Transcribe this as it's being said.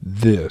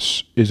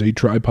This is a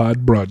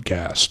tripod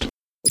broadcast.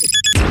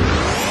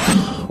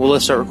 Well,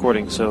 let's start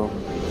recording, so...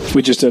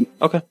 We just did.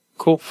 Okay,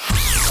 cool.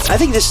 I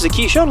think this is a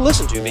key show to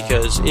listen to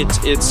because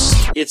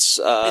it's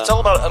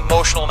all about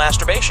emotional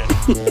masturbation.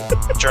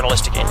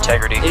 Journalistic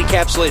integrity. It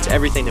encapsulates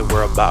everything that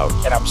we're about.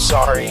 And I'm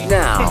sorry.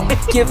 Now,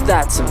 give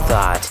that some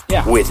thought.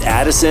 Yeah. With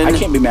Addison. I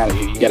can't be mad at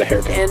you. You got a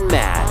haircut. And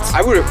Matt.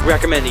 I would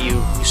recommend that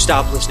you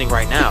stop listening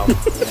right now.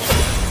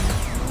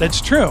 That's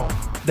true.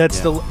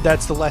 That's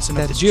the lesson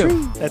of the Jew.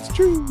 True. That's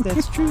true.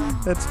 That's true.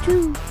 That's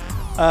true.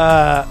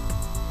 How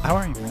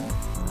are you, man?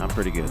 I'm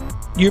pretty good.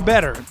 You're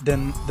better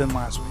than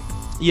last week.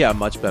 Yeah,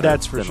 much better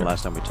That's for than sure. the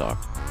last time we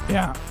talked.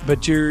 Yeah,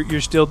 but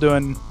you're still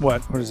doing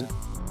what? What is it?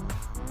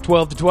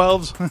 12 to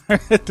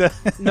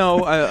 12s?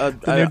 No,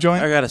 I new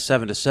joint? I got a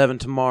 7 to 7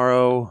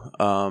 tomorrow.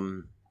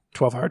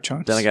 12-hour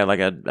chunks. Then I got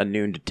like a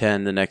noon to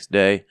 10 the next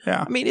day.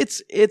 Yeah. I mean,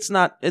 it's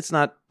not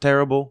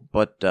terrible,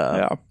 but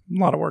yeah, a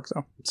lot of work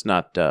though. it's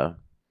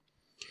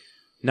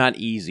not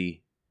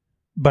easy.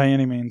 By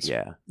any means.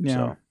 Yeah.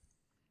 Yeah.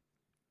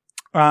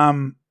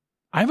 So.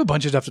 I have a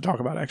bunch of stuff to talk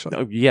about actually.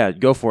 Oh, yeah,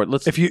 go for it.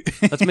 Let's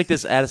make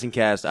this Addison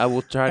cast. I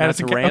will try not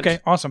to rant. Okay,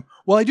 awesome.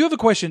 Well, I do have a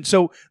question.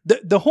 So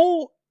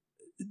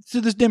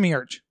this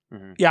demiurge,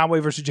 Yahweh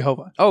versus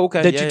Jehovah. Oh,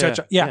 okay. That you touch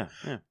on. Yeah.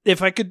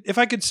 If I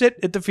could sit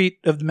at the feet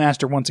of the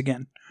Master once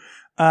again,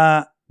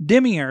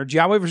 demiurge,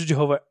 Yahweh versus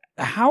Jehovah.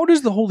 How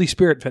does the Holy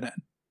Spirit fit in?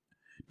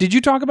 Did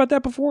you talk about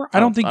that before? I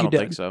don't think you did.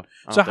 Think so.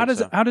 So how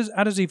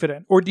does he fit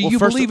in? Or do you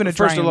believe in a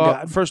triune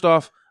God? First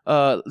off,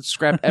 let's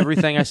scrap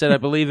everything I said I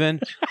believe in.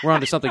 We're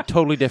on to something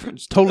totally different.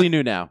 It's totally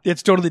new now.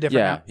 It's totally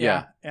different.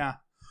 Yeah,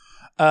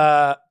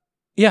 now.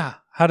 Yeah.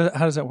 How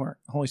does that work?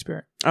 Holy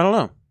Spirit. I don't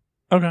know.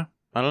 Okay.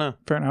 I don't know.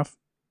 Fair enough.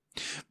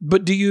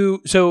 But do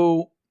you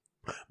so?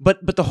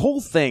 But the whole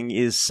thing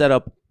is set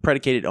up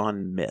predicated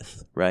on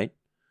myth, right?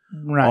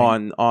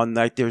 Right. On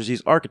like there's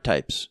these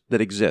archetypes that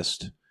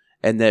exist.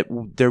 And that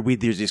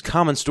there's these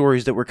common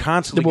stories that we're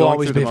constantly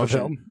going through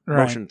the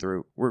motion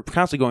through. We're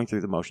constantly going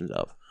through the motions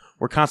of.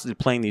 We're constantly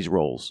playing these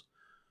roles,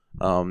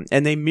 and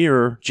they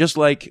mirror just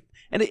like.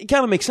 And it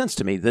kind of makes sense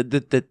to me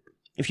that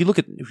if you look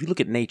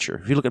at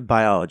nature, if you look at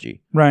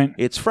biology, right,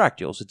 it's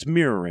fractals, it's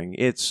mirroring,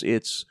 it's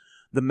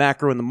the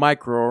macro and the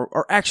micro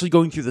are actually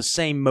going through the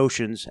same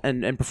motions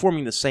and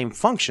performing the same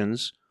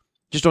functions,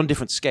 just on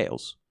different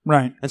scales.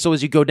 Right. And so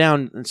as you go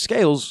down in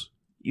scales,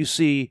 you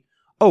see.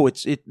 Oh,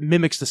 it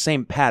mimics the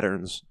same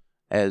patterns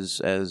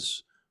as at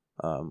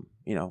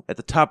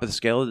the top of the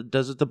scale it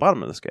does at the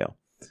bottom of the scale.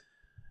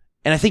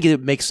 And I think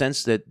it makes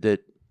sense that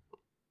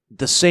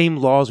the same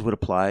laws would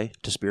apply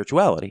to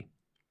spirituality.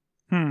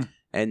 And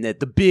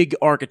that the big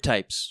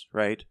archetypes,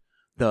 right?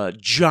 The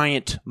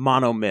giant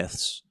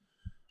monomyths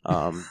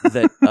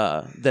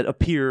that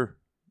appear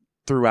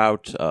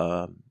throughout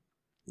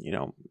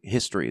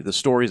history, the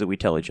stories that we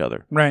tell each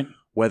other. Right.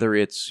 Whether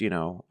it's,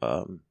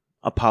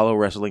 Apollo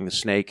wrestling the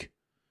snake,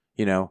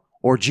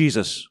 or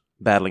Jesus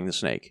battling the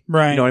snake.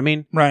 Right. You know what I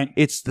mean? Right.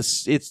 It's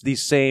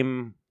these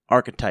same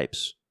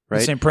archetypes, right?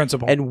 The same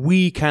principle. And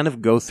we kind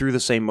of go through the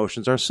same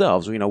motions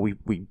ourselves.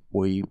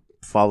 We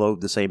follow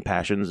the same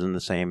passions and the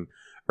same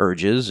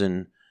urges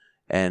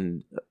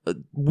and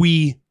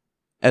we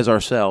as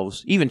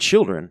ourselves, even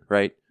children,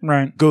 right?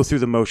 Right. Go through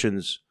the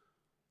motions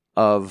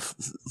of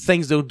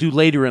things they'll do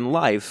later in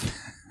life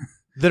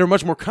that are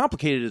much more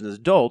complicated as an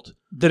adult.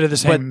 That are the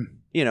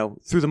same.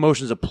 But, through the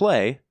motions of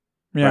play,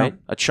 yeah. Right?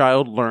 A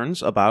child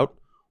learns about,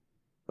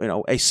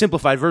 a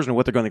simplified version of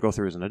what they're going to go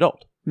through as an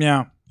adult.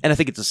 Yeah. And I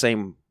think it's the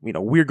same,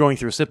 we're going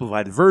through a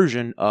simplified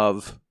version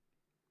of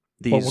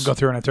these... What we'll go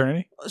through in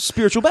eternity?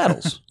 Spiritual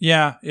battles.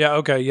 Yeah,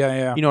 okay,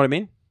 yeah. You know what I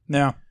mean?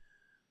 Yeah.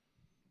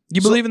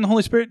 You believe in the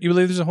Holy Spirit? You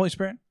believe there's a Holy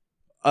Spirit?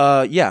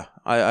 Yeah,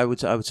 I would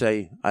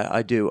say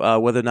I do.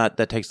 Whether or not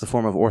that takes the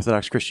form of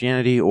Orthodox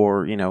Christianity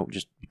or,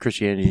 just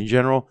Christianity in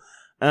general,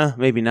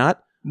 maybe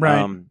not.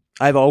 Right.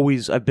 I've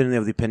been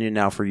of the opinion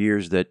now for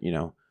years that,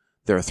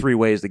 there are three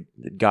ways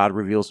that God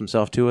reveals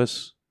himself to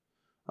us.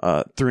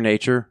 Through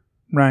nature.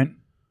 Right.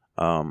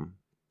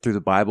 Through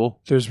the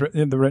Bible. There's the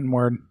written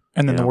word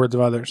and then the words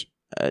of others.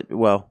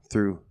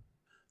 Through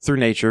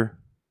nature.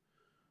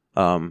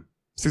 Through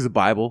the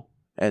Bible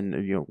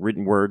and,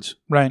 written words.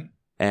 Right.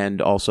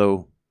 And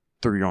also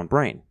through your own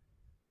brain.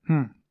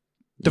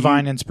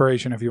 Divine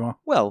inspiration, if you will.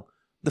 Well,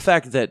 the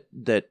fact that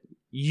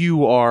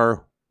you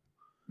are...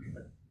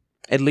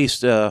 At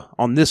least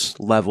on this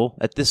level,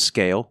 at this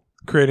scale,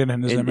 created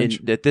in his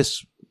image, at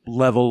this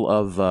level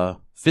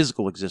of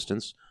physical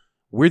existence,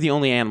 we're the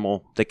only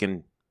animal that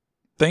can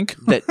think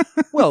that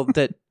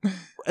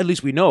at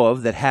least we know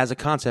of that has a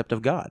concept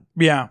of God.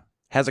 Yeah,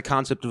 has a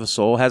concept of a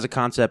soul, has a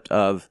concept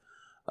of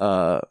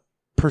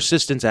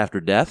persistence after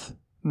death.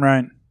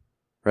 Right.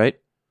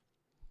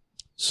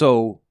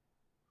 So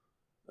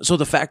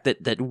the fact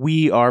that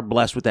we are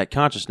blessed with that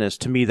consciousness,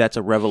 to me, that's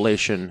a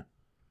revelation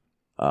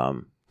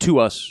to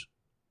us.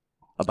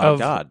 About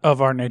God.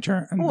 Of our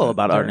nature.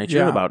 About our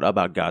nature,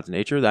 about God's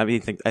nature. I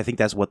mean, I think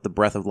that's what the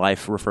breath of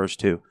life refers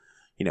to,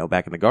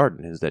 back in the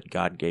garden, is that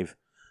God gave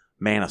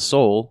man a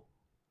soul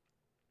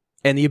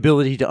and the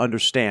ability to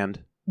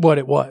understand what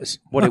it was.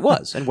 What it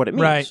was and what it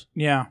means. Right.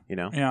 Yeah. You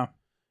know? Yeah.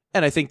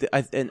 And I think that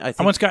I think I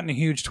once got in a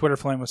huge Twitter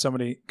flame with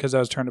somebody because I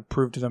was trying to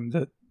prove to them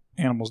that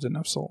animals didn't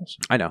have souls.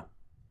 I know.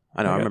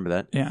 I remember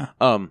that. Yeah.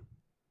 And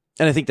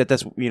I think that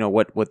that's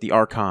what the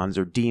archons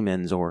or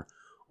demons or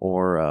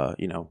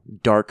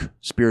dark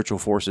spiritual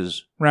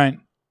forces Right.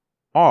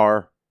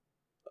 are.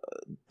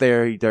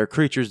 They're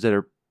creatures that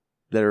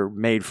are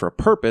made for a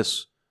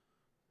purpose,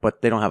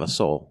 but they don't have a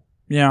soul.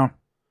 Yeah.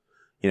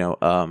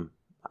 I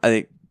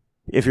think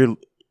if you're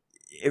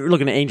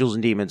looking at angels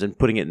and demons and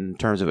putting it in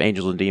terms of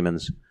angels and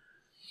demons,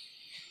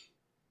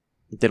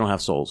 they don't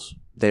have souls.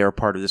 They are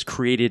part of this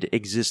created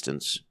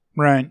existence.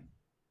 Right.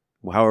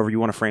 However you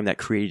want to frame that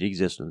created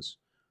existence,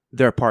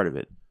 they're a part of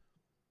it.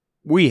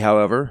 We,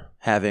 however,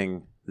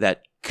 having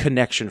that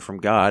connection from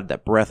God,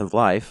 that breath of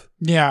life.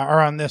 Yeah,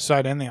 are on this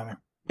side and the other.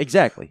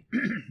 Exactly.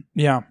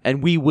 Yeah.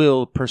 And we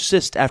will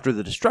persist after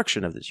the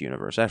destruction of this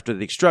universe, after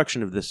the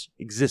destruction of this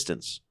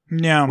existence.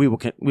 Yeah. We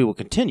will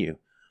continue.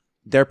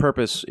 Their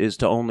purpose is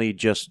to only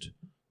just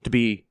to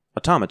be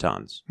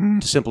automatons,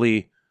 to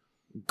simply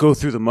go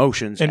through the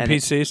motions.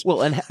 NPCs.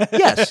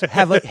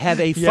 Have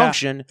a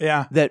function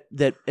Yeah.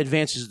 that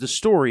advances the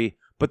story,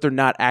 but they're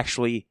not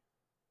actually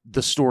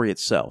the story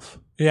itself.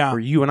 Yeah. Where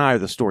you and I are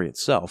the story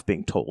itself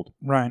being told.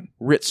 Right.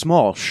 Writ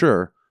small,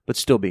 sure, but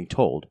still being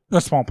told. A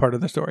small part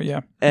of the story,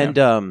 yeah. And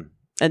that's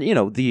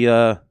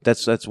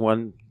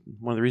one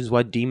of the reasons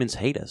why demons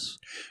hate us.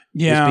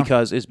 Yeah.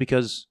 Is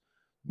because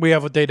we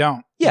have what they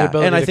don't. yeah, The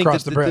ability and I to think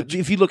cross the bridge.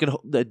 if you look at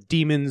the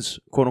demons,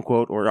 quote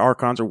unquote, or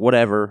archons or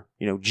whatever,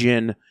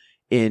 jinn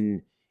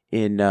in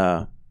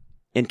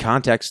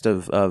context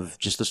of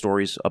just the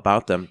stories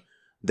about them,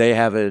 they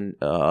have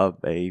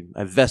a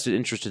vested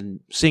interest in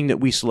seeing that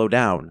we slow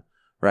down,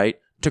 right,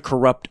 to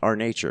corrupt our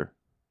nature.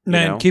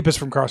 And keep us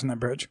from crossing that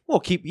bridge. Well,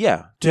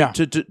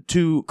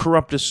 to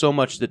corrupt us so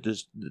much that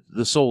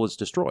the soul is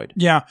destroyed.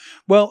 Yeah.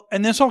 Well,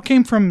 and this all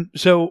came from,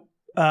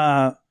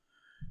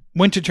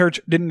 went to church,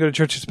 didn't go to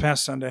church this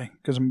past Sunday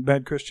because I'm a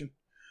bad Christian.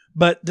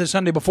 But the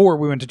Sunday before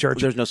we went to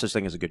church. There's no such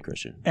thing as a good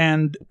Christian.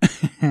 And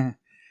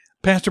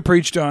Pastor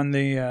preached on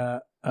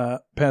the,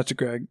 Pastor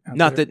Greg.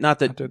 Not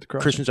that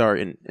Christians are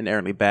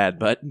inherently bad,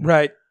 but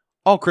right.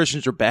 all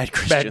Christians are bad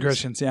Christians. Bad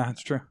Christians, yeah,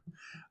 that's true.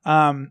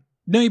 No,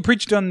 he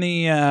preached on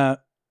the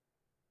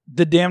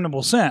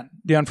damnable sin,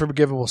 the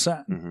unforgivable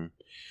sin. Mm-hmm.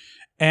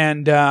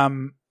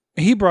 And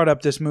he brought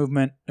up this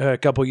movement a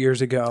couple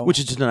years ago. Which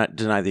is to not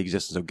deny the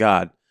existence of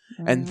God,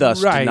 and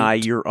thus deny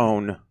your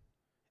own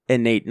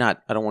innate, I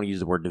don't want to use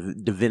the word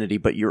divinity,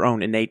 but your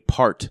own innate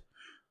part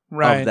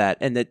of that,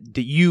 and that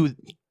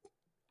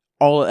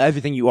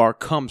everything you are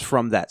comes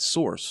from that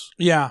source.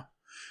 Yeah.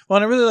 Well,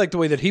 and I really like the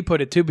way that he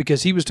put it, too,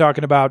 because he was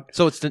talking about...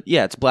 So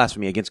it's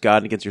blasphemy against God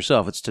and against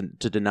yourself. It's to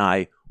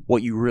deny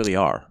what you really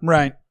are.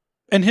 Right.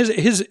 And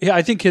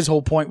I think his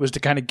whole point was to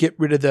kind of get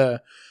rid of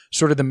the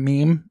sort of the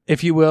meme,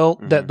 if you will,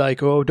 that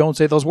like, oh, don't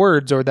say those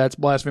words, or that's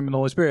blasphemy in the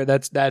Holy Spirit.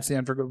 That's the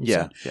unforgivable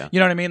sin. Yeah. You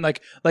know what I mean?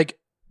 Like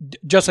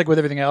just like with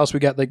everything else, we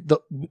got like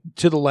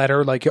to the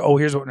letter, like, oh,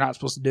 here's what we're not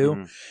supposed to do.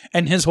 Mm-hmm.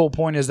 And his whole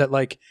point is that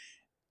like,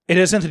 it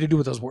has nothing to do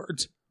with those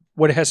words.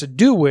 What it has to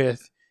do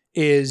with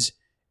is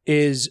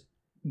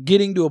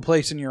getting to a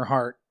place in your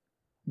heart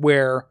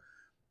where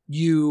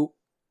you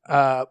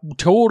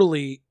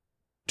totally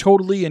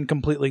and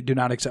completely do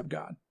not accept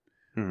God.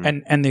 Mm-hmm.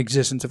 and the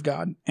existence of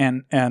God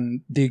and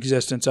the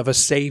existence of a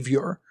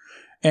Savior,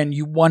 and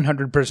you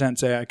 100%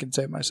 say I can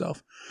save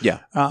myself.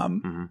 Yeah,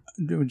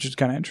 which is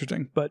kind of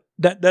interesting. But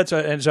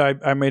and so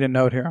I made a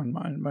note here on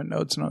my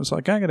notes, and I was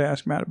like, I got to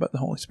ask Matt about the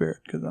Holy Spirit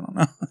because I don't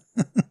know.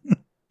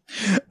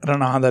 I don't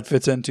know how that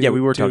fits into. Yeah,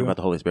 we were talking about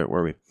the Holy Spirit,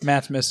 were we?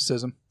 Matt's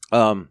mysticism.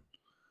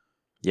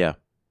 Yeah,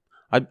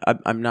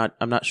 I'm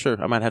not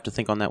sure. I might have to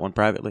think on that one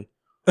privately.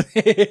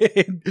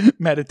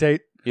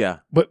 Meditate. Yeah,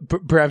 but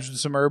perhaps with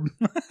some herb.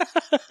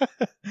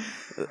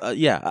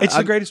 Yeah, it's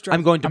the greatest drug.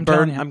 I'm going to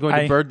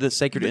burn the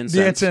sacred incense.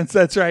 The incense,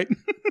 that's right.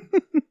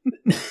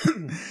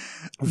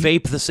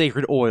 Vape the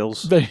sacred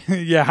oils.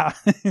 Yeah.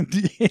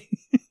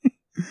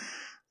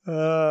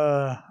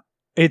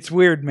 It's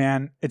weird,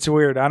 man. It's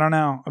weird. I don't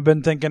know. I've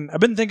been thinking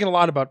a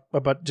lot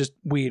about just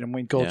weed and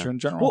weed culture in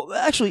general. Well,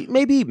 actually,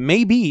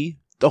 maybe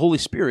the Holy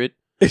Spirit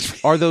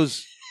are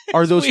those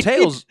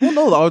tales. Well,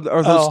 no,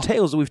 are those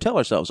tales that we tell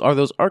ourselves? Are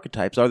those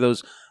archetypes? Are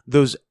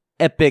those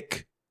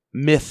epic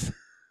myth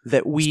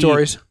that we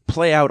stories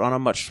play out on a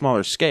much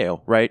smaller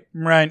scale, right?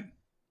 Right.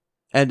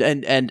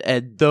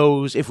 And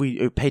those, if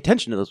we pay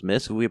attention to those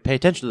myths, if we pay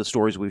attention to the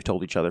stories we've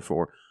told each other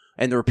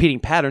and the repeating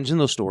patterns in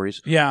those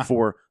stories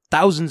for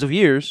thousands of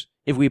years,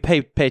 if we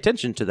pay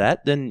attention to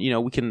that, then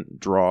we can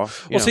draw.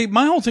 See,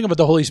 my whole thing about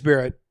the Holy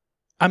Spirit,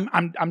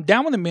 I'm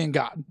down with him being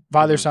God,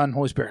 Father, Son,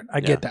 Holy Spirit. I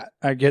get that.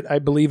 I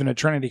believe in a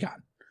Trinity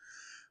God.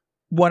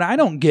 What I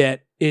don't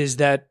get is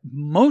that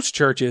most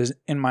churches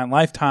in my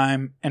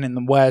lifetime and in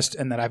the West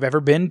and that I've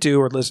ever been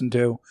to or listened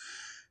to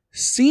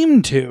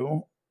seem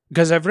to,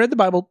 because I've read the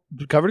Bible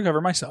cover to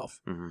cover myself,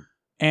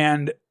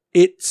 and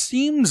it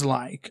seems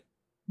like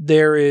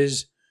there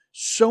is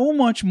so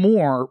much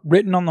more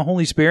written on the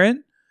Holy Spirit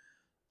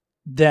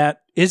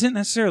that isn't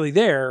necessarily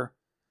there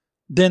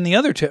than the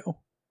other two.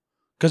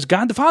 Because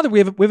God the Father, we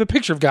have a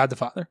picture of God the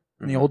Father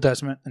in the Old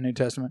Testament and New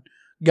Testament.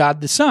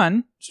 God the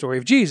Son, story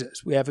of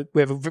Jesus. We have a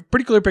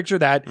pretty clear picture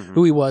of that,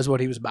 who he was,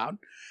 what he was about.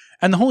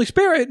 And the Holy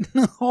Spirit,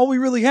 all we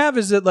really have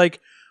is that, like,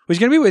 he's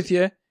going to be with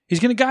you, he's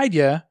going to guide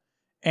you,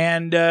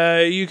 and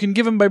you can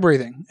give him by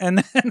breathing.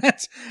 And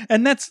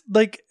that's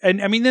like,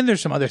 and I mean, then there's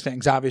some other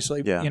things,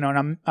 obviously, you know,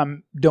 and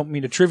I'm don't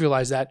mean to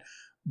trivialize that,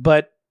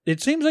 but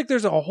it seems like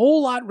there's a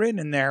whole lot written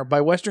in there by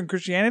Western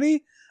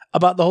Christianity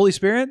about the Holy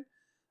Spirit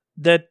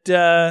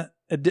that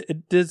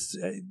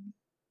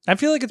I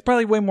feel like it's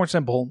probably way more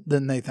simple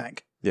than they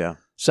think. Yeah.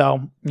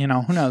 So, you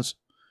know, who knows?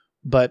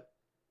 But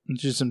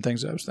it's just some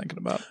things I was thinking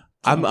about. So.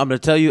 I'm going to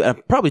tell you,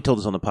 I've probably told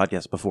this on the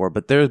podcast before,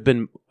 but there's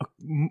been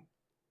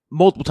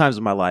multiple times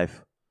in my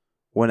life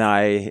when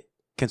I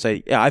can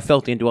say, yeah, I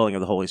felt the indwelling of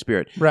the Holy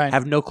Spirit. Right. I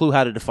have no clue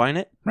how to define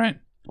it. Right.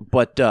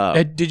 But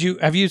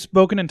have you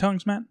spoken in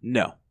tongues, Matt?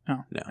 No.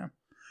 Oh, no. No.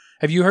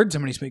 Have you heard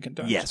somebody speak in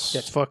tongues? Yes.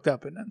 That's fucked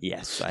up, isn't it?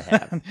 Yes, I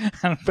have.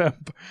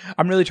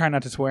 I'm really trying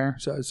not to swear,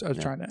 so I was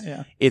trying to.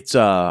 Yeah. It's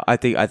I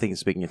think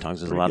speaking in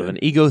tongues is a lot of an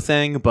ego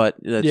thing, but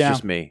that's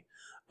just me.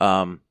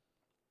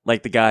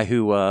 Like the guy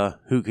who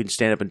can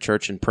stand up in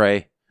church and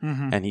pray,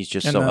 and he's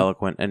just so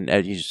eloquent, and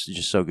he's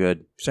just so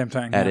good. Same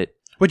thing at it,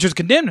 which is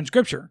condemned in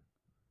Scripture.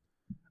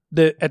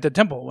 At the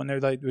temple when they're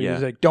like,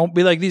 he's like, don't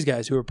be like these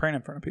guys who are praying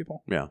in front of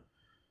people. Yeah.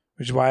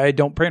 Which is why I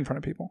don't pray in front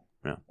of people.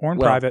 Yeah. Or in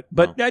private.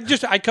 But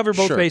I cover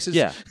both bases.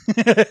 Yeah.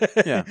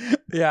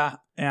 Yeah.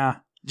 Yeah.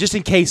 Just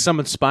in case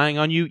someone's spying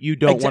on you, you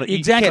don't want to.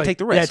 You can't take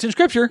the risk. Yeah, it's in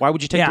Scripture. Why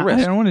would you take the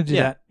risk? I don't want to do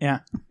that. Yeah.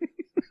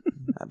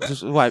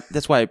 That's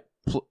why I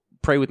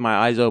pray with my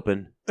eyes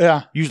open.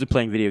 Yeah. Usually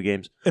playing video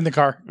games. In the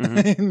car.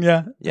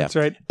 Yeah. That's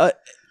right.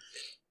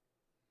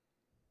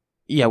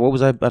 Yeah, what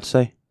was I about to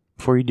say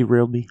before you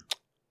derailed me?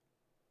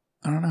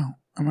 I don't know.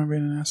 Am I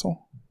being an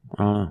asshole?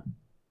 I don't know.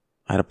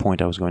 I had a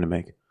point I was going to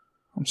make.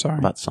 I'm sorry.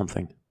 About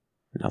something.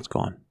 Now it's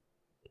gone.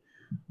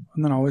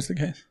 Isn't that always the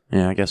case?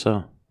 Yeah, I guess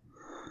so.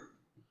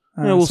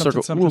 Yeah, we'll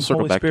circle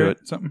back Spirit,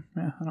 to it. Something.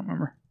 Yeah, I don't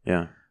remember.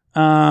 Yeah.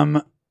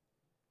 I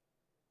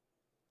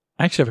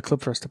actually have a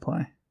clip for us to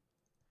play.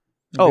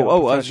 I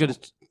was going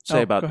to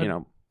say about,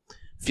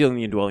 feeling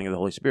the indwelling of the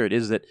Holy Spirit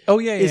is that... Oh,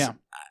 yeah.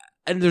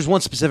 And there's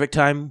one specific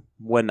time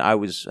when I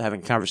was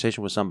having a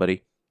conversation with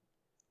somebody.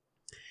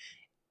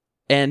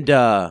 And...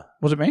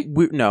 was it me?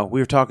 We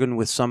were talking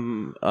with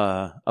some...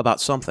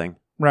 about something.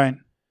 Right.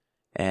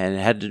 And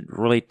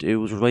it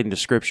was relating to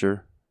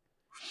Scripture.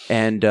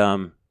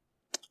 And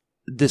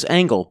this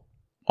angle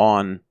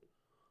on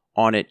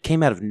it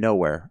came out of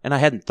nowhere. And I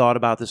hadn't thought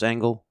about this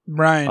angle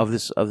of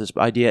this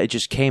idea. It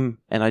just came,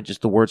 and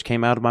the words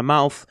came out of my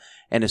mouth.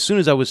 And as soon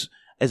as I was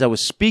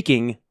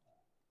speaking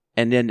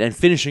and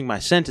finishing my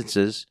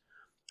sentences,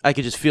 I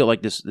could just feel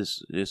like this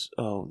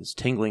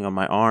tingling on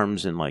my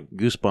arms and like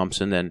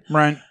goosebumps. And then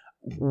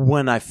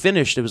when I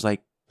finished, it was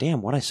like,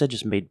 damn, what I said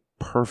just made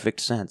perfect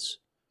sense.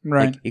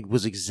 Right. Like, it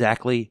was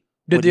exactly.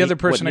 Did the other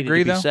person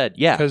agree though? Said.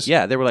 Yeah.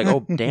 Yeah. They were like,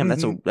 oh, damn,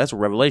 that's a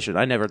revelation.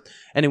 And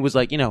it was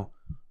like,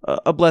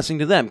 a blessing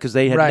to them because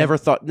they had never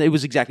thought it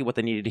was exactly what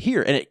they needed to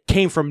hear. And it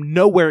came from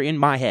nowhere in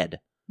my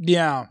head.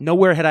 Yeah.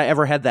 Nowhere had I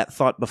ever had that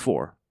thought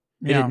before.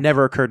 It had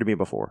never occurred to me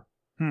before.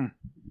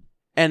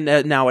 And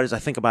now as I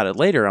think about it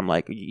later, I'm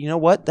like, you know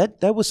what?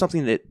 That was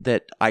something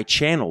that I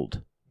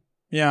channeled.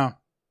 Yeah.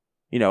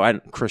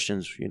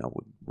 Christians,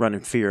 would run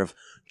in fear of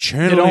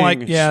channeling. They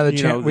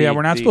don't like,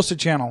 we're not supposed to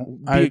channel.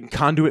 Be a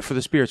conduit for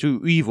the spirits.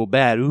 Ooh, evil,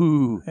 bad.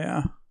 Ooh.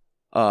 Yeah.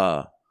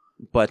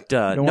 But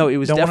it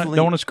was definitely...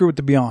 Don't want to screw with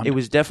the beyond. It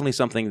was definitely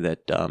something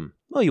that,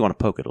 you want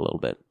to poke it a little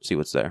bit, see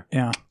what's there.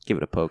 Yeah. Give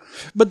it a poke.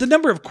 But the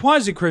number of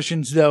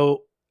quasi-Christians,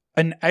 though,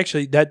 and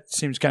actually that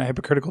seems kind of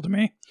hypocritical to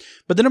me,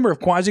 but the number of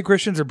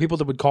quasi-Christians or people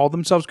that would call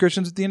themselves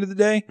Christians at the end of the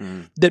day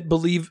that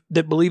believe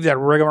that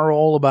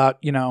rigmarole about,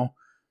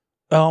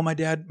 oh, my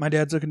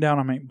dad's looking down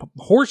on me.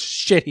 Horse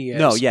shit he is.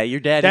 No, yeah,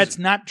 your dad That's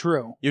not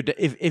true.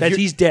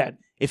 He's dead.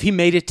 If he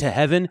made it to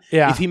heaven,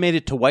 if he made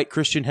it to white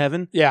Christian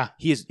heaven,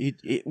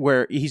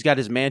 where he's got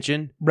his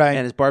mansion, right,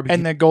 and his barbecue,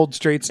 and the gold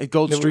streets, and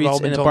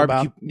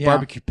the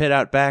barbecue pit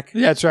out back.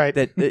 Yeah, that's right.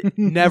 That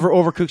never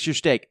overcooks your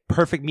steak.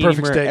 Perfect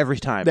medium rare every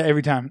time.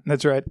 Every time.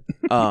 That's right.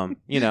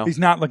 He's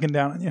not looking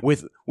down on you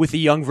with the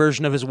young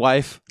version of his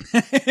wife.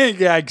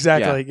 Yeah,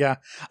 exactly. Yeah,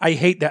 I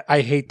hate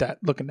that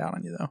looking down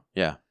on you though.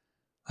 Yeah.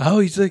 Oh,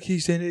 he's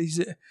he's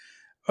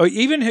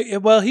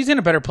in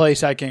a better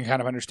place. I can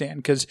kind of understand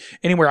because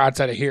anywhere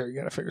outside of here, you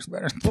got to figure some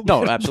better.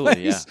 No,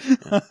 absolutely, yeah.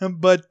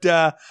 But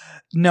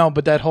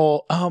but that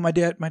whole my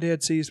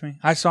dad sees me.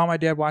 I saw my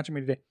dad watching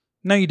me today.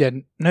 No, you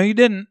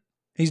didn't.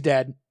 He's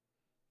dead.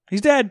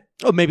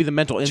 Oh, maybe the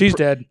mental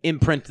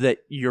imprint that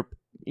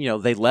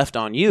they left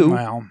on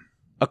you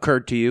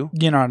occurred to you.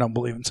 I don't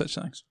believe in such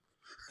things.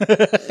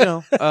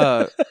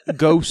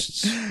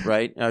 Ghosts,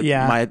 right?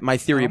 My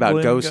theory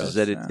about ghosts is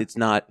that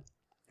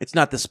it's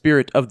not the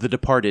spirit of the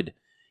departed.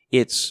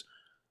 It's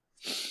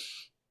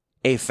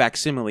a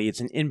facsimile. It's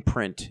an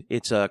imprint.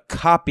 It's a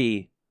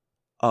copy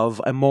of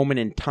a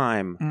moment in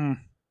time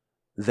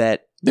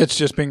That's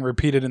just being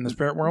repeated in the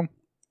spirit world?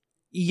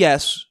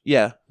 yes,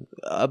 yeah,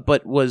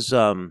 but was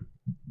a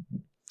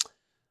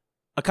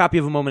copy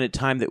of a moment in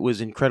time that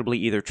was incredibly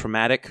either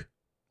traumatic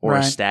or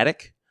Right.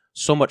 ecstatic,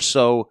 so much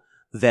so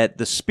that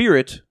the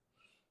spirit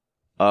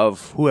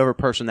of whoever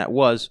person that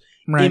was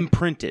Right.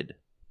 imprinted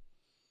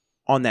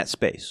on that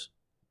space.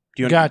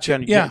 Do you Gotcha.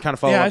 kind Yeah. of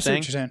follow yeah, what I I'm see what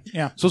saying? you're saying.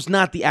 Yeah. So it's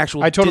not the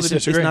actual. I totally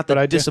disagree, It's not but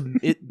the I do.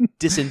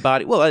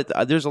 disembodied. Well,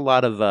 there's a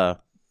lot of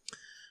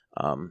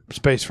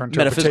Space for interpretation.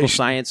 metaphysical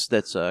science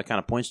that's kind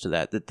of points to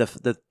that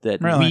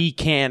Really? we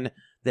can,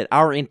 that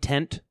our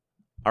intent,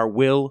 our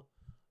will,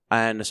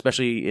 and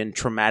especially in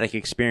traumatic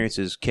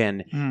experiences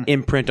can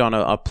imprint on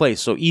a place.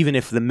 So even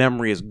if the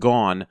memory is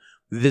gone,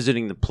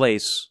 visiting the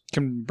place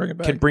Can bring it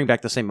back. can bring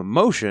back the same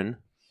emotion.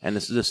 And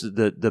this is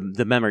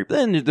the memory. But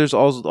then there's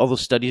all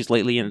those studies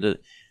lately into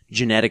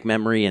genetic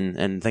memory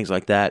and things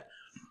like that.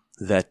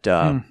 That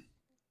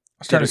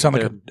Starting to sound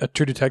like they're- a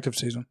True Detective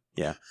season.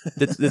 yeah,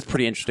 that's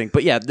pretty interesting.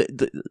 But yeah,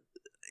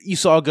 you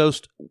saw a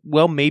ghost.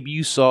 Well,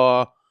 maybe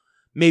for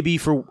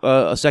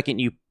a second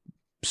you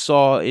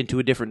saw into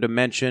a different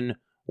dimension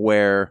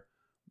where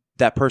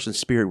that person's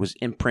spirit was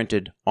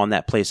imprinted on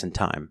that place and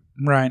time.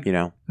 Right. You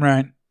know,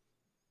 Right.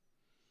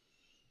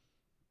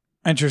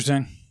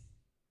 Interesting.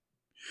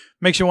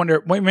 Makes you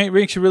wonder.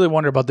 Makes you really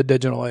wonder about the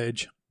digital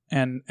age.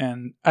 And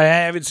I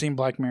haven't seen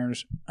Black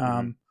Mirrors,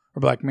 or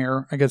Black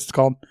Mirror, I guess it's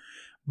called.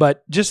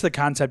 But just the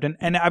concept,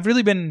 and I've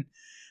really been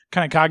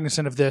kind of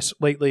cognizant of this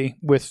lately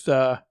with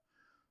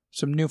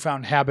some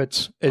newfound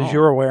habits, as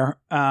you're aware.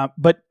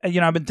 But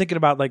I've been thinking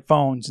about like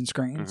phones and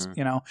screens,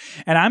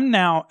 and I'm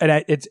now,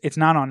 and it's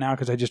not on now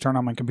because I just turned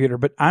on my computer.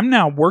 But I'm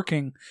now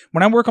working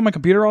when I work on my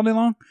computer all day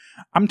long.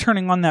 I'm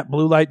turning on that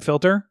blue light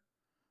filter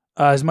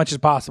as much as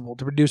possible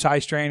to reduce eye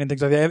strain and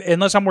things like that.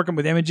 Unless I'm working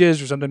with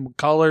images or something with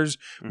colors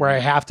where I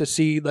have to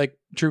see like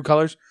true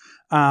colors.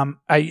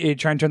 I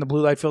try and turn the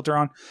blue light filter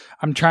on.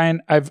 I'm trying.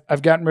 I've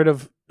gotten rid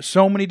of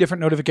so many different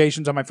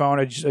notifications on my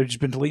phone. I've just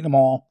been deleting them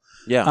all.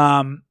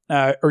 yeah,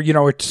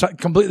 Or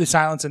completely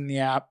silencing the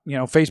app.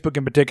 Facebook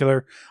in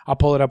particular. I'll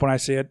pull it up when I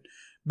see it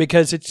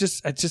because it's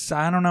just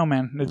I don't know,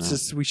 man. It's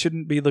just we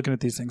shouldn't be looking at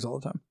these things all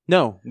the time.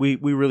 no, we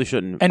really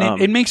shouldn't. And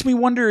it makes me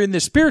wonder in the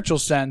spiritual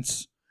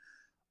sense,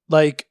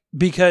 like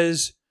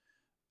because,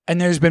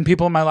 and there's been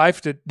people in my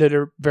life that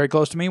are very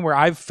close to me where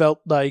I've felt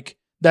like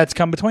that's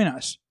come between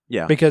us.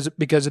 yeah, Because of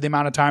the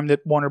amount of time that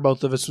one or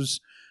both of us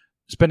was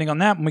spending on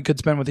that and we could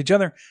spend with each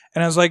other.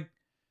 And I was like,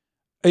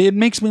 it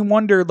makes me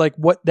wonder like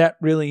what that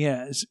really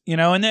is,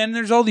 and then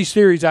there's all these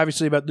theories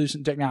obviously about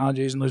Lucent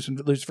Technologies and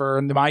Lucifer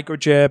and the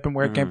microchip and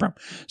where it came from,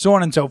 so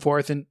on and so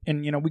forth. And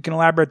we can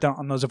elaborate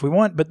on those if we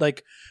want, but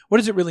like, what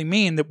does it really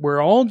mean that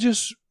we're all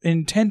just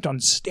intent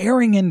on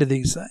staring into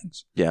these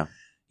things? yeah.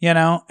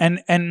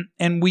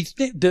 And we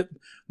think that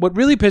what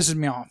really pisses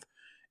me off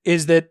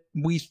is that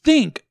we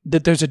think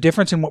that there's a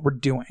difference in what we're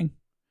doing,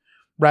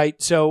 right?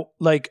 So,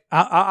 like,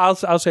 I'll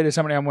say to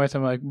somebody I'm with,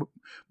 I'm like,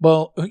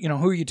 well,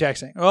 who are you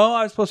texting? Oh,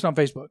 I was posting on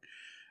Facebook,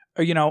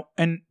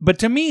 but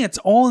to me, it's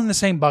all in the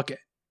same bucket.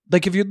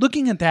 Like, if you're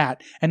looking at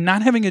that and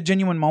not having a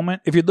genuine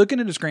moment, if you're looking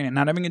at a screen and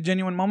not having a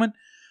genuine moment,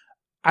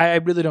 I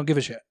really don't give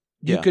a shit.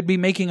 You could be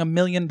making $1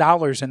 million in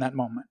that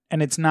moment,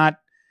 and it's not.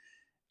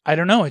 I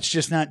don't know. It's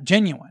just not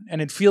genuine.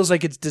 And it feels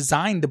like it's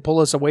designed to pull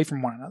us away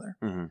from one another.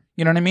 Mm-hmm.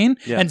 You know what I mean?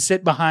 Yeah. And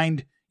sit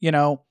behind,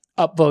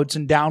 upvotes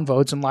and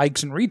downvotes and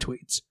likes and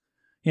retweets.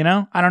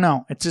 I don't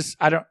know. It's just,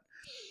 I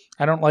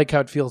don't like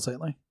how it feels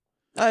lately.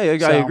 I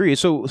agree.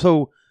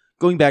 So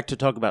going back to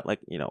talk about like,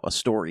 a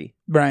story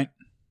Right.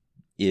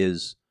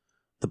 is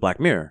the Black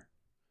Mirror.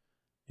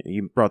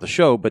 You brought the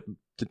show, but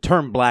the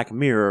term Black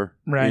Mirror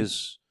Right.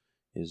 is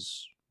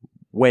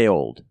way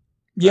old.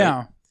 Yeah.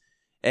 Right?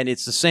 And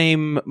it's the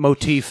same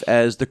motif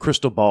as the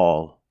crystal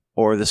ball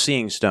or the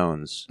seeing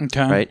stones,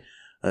 Okay. right?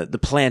 The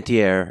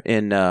Plantier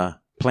in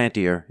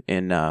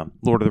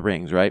Lord of the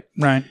Rings, right?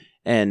 Right.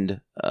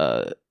 And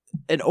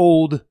an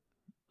old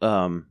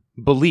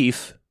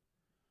belief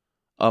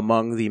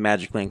among the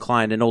magically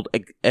inclined, an old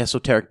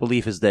esoteric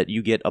belief is that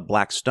you get a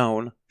black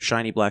stone,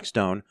 shiny black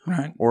stone,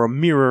 Right. or a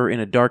mirror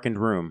in a darkened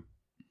room,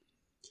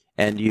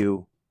 and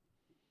you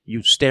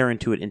stare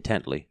into it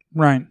intently,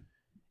 Right.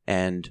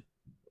 and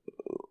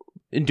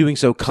in doing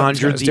so,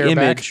 conjure Someone's gonna the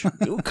stare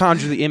image,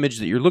 conjure the image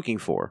that you're looking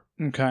for.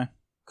 Okay.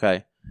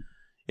 Okay,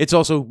 it's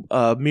also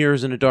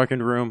mirrors in a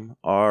darkened room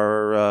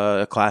are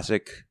a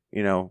classic,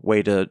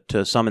 way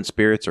to summon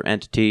spirits or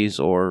entities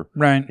or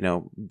Right.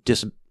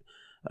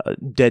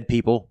 dead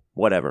people,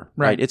 whatever.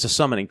 Right. It's a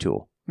summoning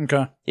tool.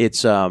 Okay.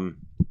 It's Now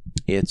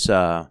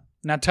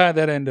tie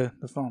that into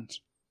the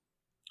phones.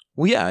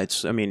 well, yeah.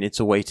 It's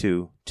a way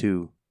to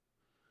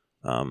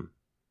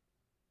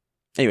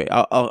anyway.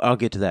 I'll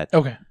get to that.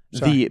 Okay.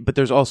 Sorry. But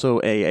there's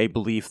also a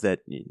belief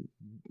that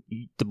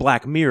the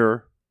Black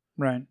Mirror,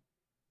 Right.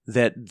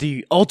 that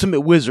the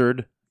ultimate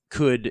wizard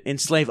could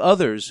enslave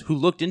others who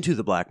looked into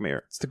the black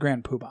mirror. It's the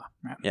Grand Poobah.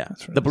 Man. Yeah,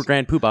 That's what the it is.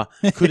 Grand Poobah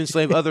could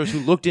enslave others who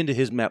looked into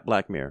his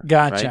black mirror.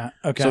 Gotcha.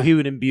 Right? Okay. So he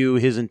would imbue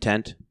his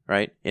intent,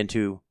 right,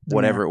 into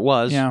whatever it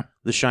was, Yeah.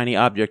 the shiny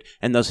object,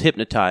 and thus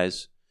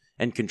hypnotize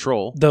and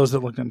control Those that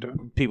looked into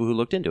it. people who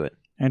looked into it.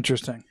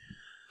 Interesting.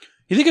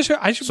 You think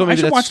I should So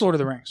maybe that's- watch Lord of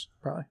the Rings,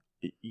 probably.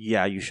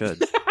 Yeah, you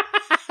should.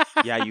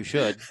 Yeah, you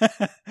should.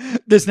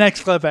 This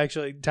next clip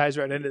actually ties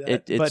right into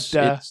that.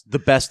 It's the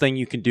best thing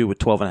you can do with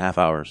 12 and a half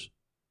hours.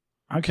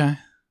 Okay.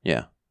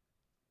 Yeah.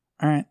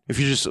 All right. If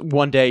you just,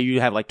 one day you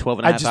have like 12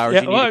 and a half hours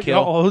you need to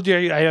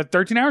kill. I have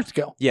 13 hours to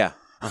kill. Yeah.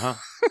 Uh-huh.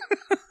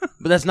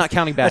 But that's not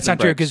counting That's not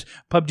true breaks.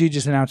 because PUBG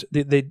just announced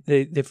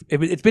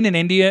it's been in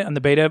India on the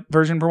beta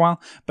version for a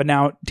while, but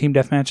now Team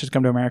Deathmatch has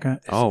come to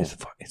America. It's the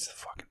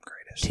fucking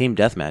greatest. Team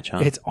Deathmatch, huh?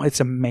 It's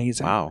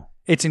amazing. Wow.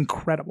 It's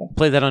incredible.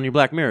 Play that on your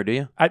Black Mirror, do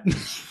you?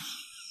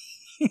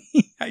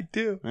 I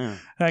do. Yeah.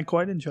 I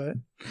quite enjoy it.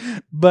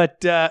 But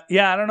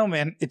yeah, I don't know,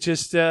 man. It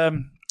just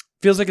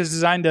feels like it's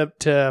designed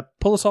to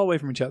pull us all away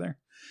from each other.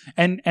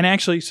 And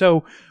actually,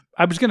 so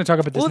I was going to talk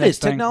about this. Well, it next is.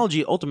 thing.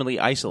 Technology ultimately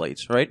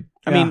isolates, right?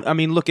 Yeah. I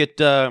mean, look at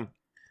the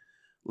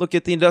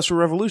Industrial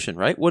Revolution,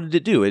 right? What did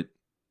it do? It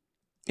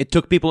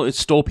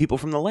stole people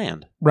from the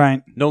land.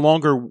 Right. No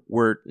longer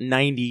were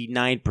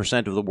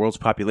 99% of the world's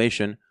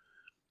population,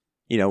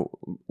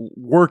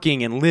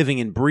 working and living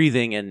and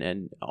breathing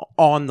and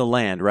on the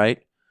land, right?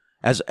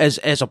 As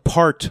a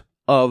part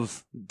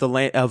of the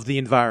land, of the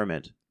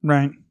environment.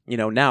 Right.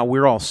 Now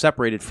we're all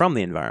separated from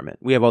the environment.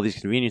 We have all these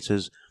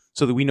conveniences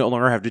so that we no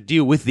longer have to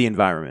deal with the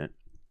environment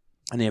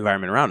and the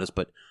environment around us.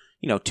 But,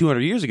 200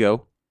 years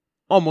ago,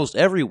 almost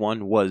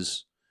everyone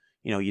was,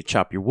 you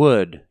chop your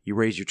wood, you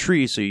raise your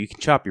trees so you can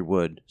chop your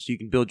wood, so you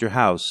can build your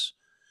house.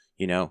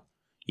 You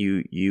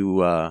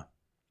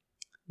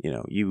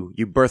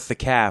birth the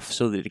calf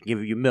so that it can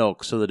give you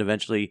milk, so that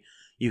eventually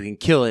you can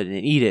kill it and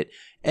eat it.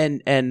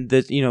 And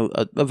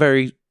that, a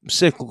very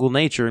cyclical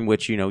nature in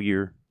which,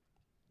 you're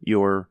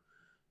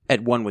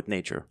at one with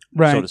nature,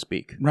 Right. so to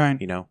speak. Right.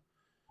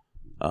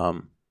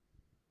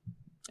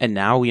 And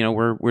now,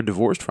 we're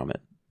divorced from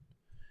it.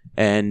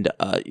 And,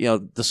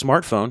 the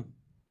smartphone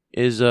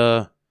is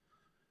a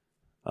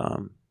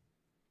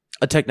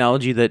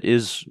technology that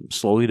is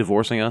slowly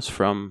divorcing us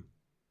from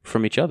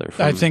each other.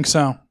 I think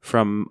so.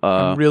 From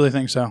I really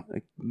think so.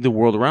 the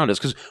world around us.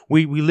 Because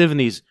we live in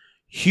these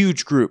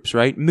huge groups,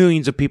 right?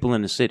 Millions of people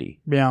in a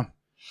city. Yeah.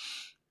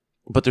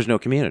 But there's no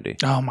community.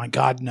 Oh my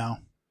God, no.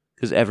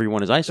 Because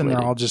everyone is And isolated.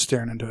 they're all just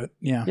staring into it.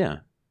 Yeah. Yeah.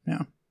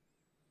 Yeah.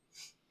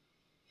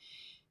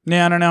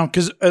 Yeah, I don't know.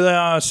 Because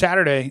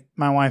Saturday,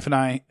 my wife and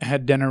I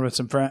had dinner with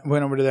some friends.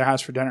 Went over to their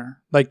house for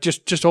dinner. Like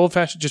just old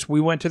fashioned. Just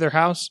we went to their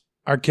house.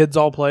 Our kids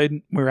all played.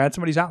 We were at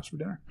somebody's house for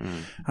dinner. Mm.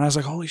 And I was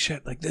like, holy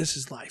shit. Like, this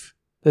is life.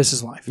 This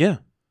is life. Yeah.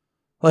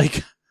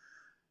 Like,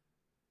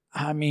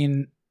 I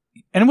mean,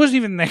 and it wasn't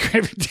even that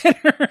great of a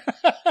dinner.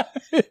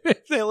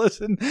 If they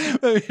listen,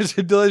 it's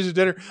a delicious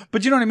dinner.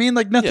 But you know what I mean?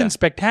 Like, nothing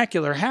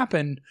spectacular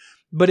happened,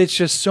 but it's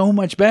just so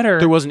much better.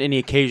 There wasn't any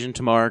occasion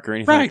to mark or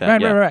anything like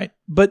that. Right.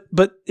 But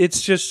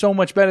it's just so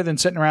much better than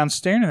sitting around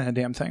staring at that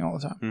damn thing all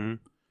the time.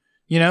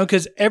 Mm-hmm.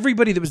 Because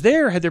everybody that was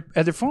there had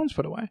their phones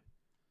put away.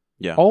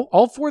 Yeah.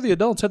 All four of the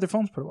adults had their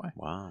phones put away.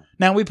 Wow.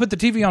 Now we put the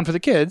TV on for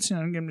the kids, get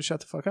them to shut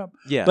the fuck up.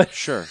 Yeah. But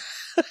sure.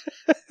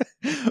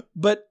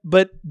 but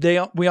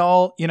we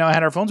all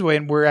had our phones away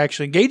and we're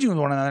actually engaging with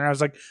one another. And I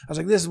was like,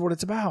 this is what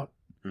it's about.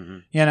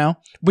 Mm-hmm.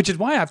 Which is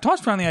why I've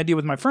tossed around the idea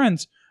with my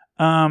friends,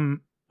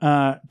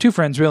 two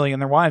friends really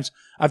and their wives.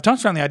 I've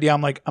tossed around the idea.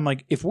 I'm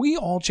like, if we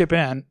all chip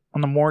in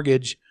on the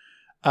mortgage,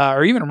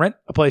 or even rent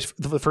a place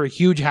for a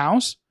huge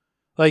house,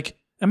 like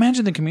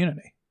imagine the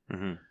community.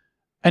 Mm-hmm.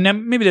 And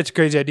then maybe that's a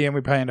crazy idea and we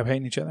probably end up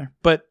hating each other.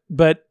 But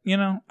I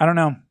don't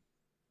know.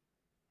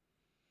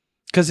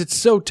 Because it's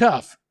so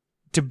tough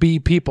to be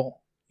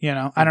people,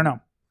 I don't know.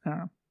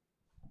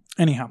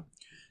 Anyhow,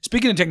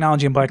 speaking of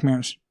technology and Black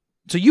Mirrors,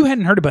 so you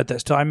hadn't heard about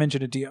this till I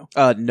mentioned it to you.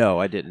 No,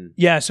 I didn't.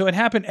 Yeah, so it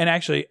happened, and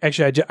actually, I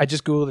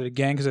just Googled it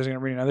again because I was going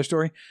to read another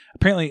story.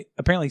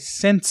 Apparently,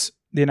 since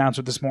the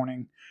announcement this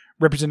morning,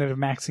 Representative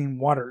Maxine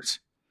Waters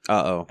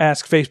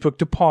asked Facebook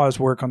to pause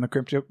work on the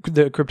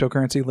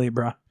cryptocurrency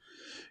Libra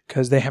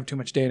because they have too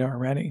much data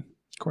already,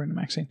 according to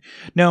Maxine.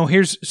 No,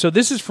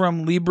 this is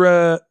from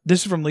Libra.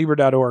 This is from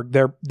Libra.org,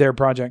 their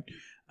project.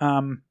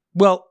 Let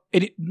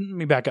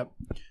me back up.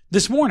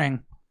 This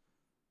morning,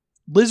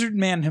 Lizard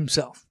Man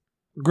himself,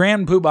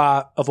 Grand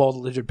Poobah of all the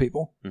lizard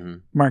people,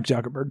 Mark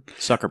Zuckerberg.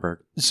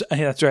 Yeah,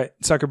 that's right.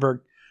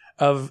 Zuckerberg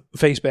of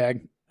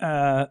Facebag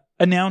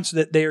announced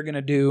that they are going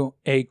to do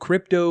a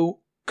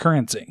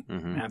cryptocurrency,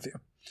 Matthew.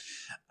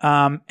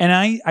 And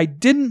I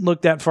didn't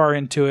look that far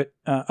into it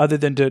other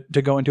than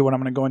to go into what I'm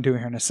going to go into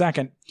here in a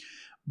second.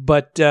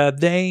 But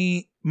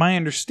my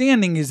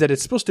understanding is that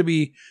it's supposed to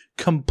be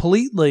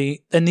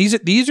completely, and these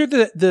are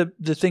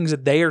the things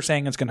that they are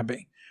saying it's going to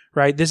be,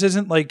 right? This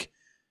isn't like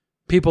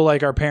people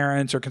like our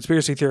parents or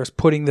conspiracy theorists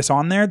putting this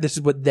on there. This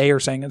is what they are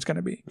saying it's going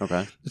to be.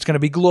 Okay. It's going to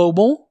be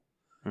global.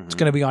 Mm-hmm. It's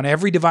going to be on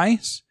every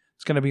device.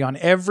 It's going to be on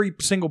every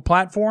single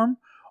platform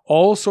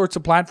all sorts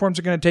of platforms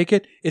are going to take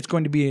it. It's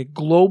going to be a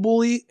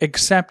globally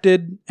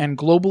accepted and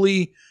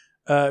globally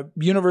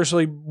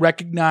universally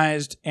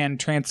recognized and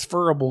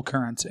transferable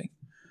currency.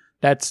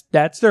 That's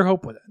their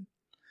hope with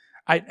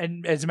it.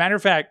 And as a matter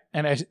of fact,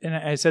 and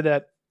I said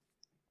that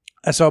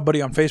I saw a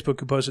buddy on Facebook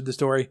who posted the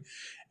story,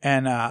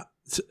 and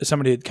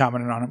somebody had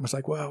commented on it and was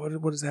like, "Well,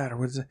 what is that? Or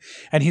what is it?"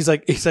 And he's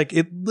like,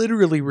 it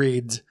literally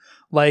reads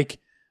like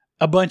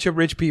a bunch of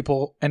rich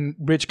people and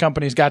rich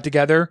companies got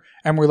together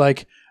and were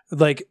like,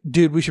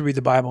 dude, we should read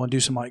the Bible and do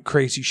some like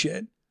crazy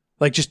shit,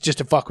 like just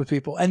to fuck with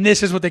people. And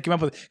this is what they came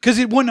up with, because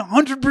it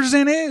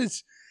 100%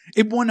 is.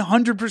 It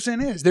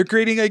 100% is. They're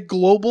creating a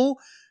global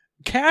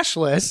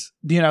cashless.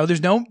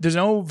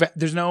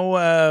 There's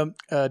no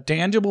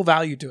tangible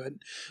value to it.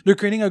 They're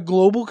creating a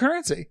global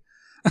currency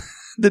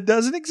that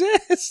doesn't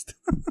exist.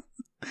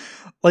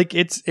 Like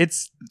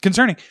it's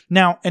concerning.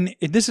 Now, and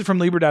this is from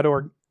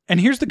Libra.org. And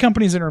here's the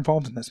companies that are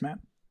involved in this, man.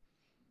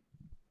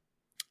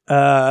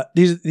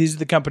 These are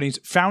the companies.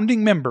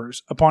 Founding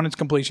members upon its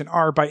completion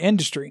are, by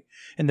industry,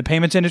 in the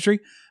payments industry,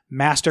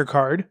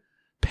 MasterCard,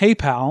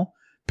 PayPal,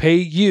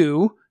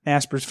 PayU,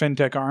 Nasper's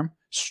fintech arm,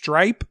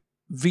 Stripe,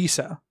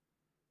 Visa.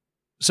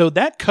 So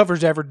that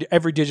covers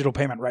every digital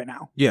payment right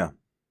now. Yeah.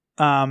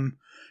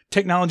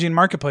 Technology and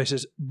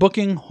marketplaces,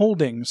 Booking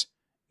Holdings,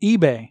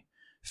 eBay,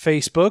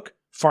 Facebook,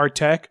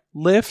 Fartech,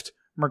 Lyft,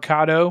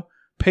 Mercado,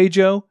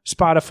 Peugeot,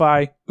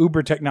 Spotify,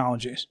 Uber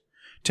Technologies.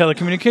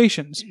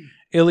 Telecommunications,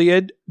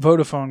 Iliad,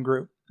 Vodafone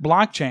Group.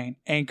 Blockchain,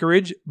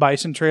 Anchorage,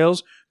 Bison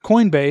Trails,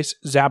 Coinbase,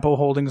 Zappo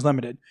Holdings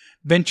Limited.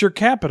 Venture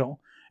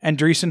Capital,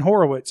 Andreessen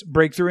Horowitz,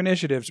 Breakthrough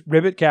Initiatives,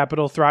 Ribbit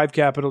Capital, Thrive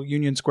Capital,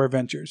 Union Square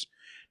Ventures.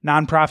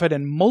 Nonprofit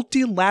and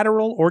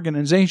multilateral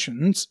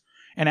organizations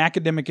and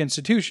academic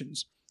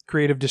institutions.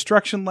 Creative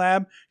Destruction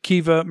Lab,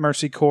 Kiva,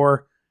 Mercy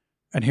Corps,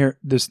 and here,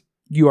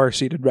 you are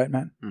seated, right,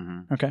 man?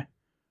 Mm-hmm. Okay.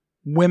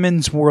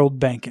 Women's World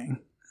Banking.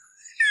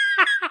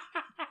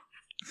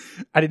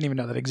 I didn't even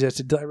know that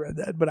existed until I read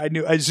that, but I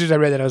knew as soon as I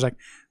read that, I was like,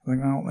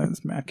 oh,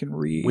 this Matt can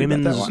read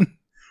that one.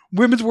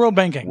 Women's World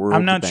Banking.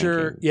 I'm not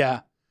sure. Yeah.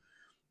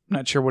 I'm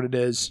not sure what it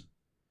is.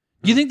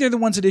 Do you think they're the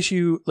ones that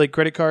issue like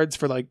credit cards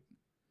for like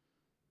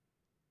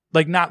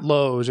not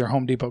Lowe's or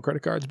Home Depot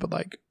credit cards, but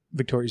like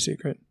Victoria's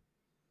Secret?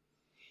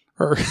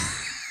 Or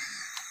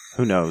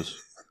who knows?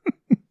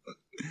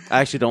 I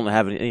actually don't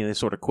have any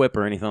sort of quip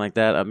or anything like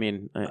that. I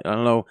mean, I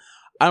don't know.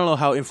 I don't know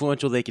how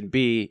influential they can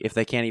be if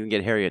they can't even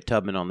get Harriet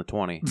Tubman on the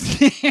 20.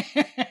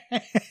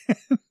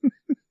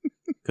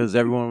 Because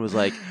everyone was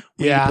like,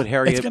 we need to put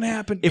Harriet. It's going to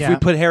happen. If we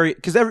put Harriet,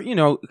 because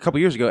a couple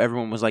years ago,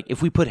 everyone was like,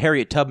 if we put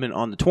Harriet Tubman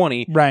on the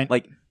 20, right?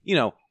 Like,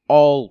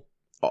 all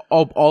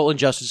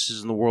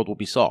injustices in the world will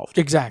be solved.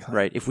 Exactly.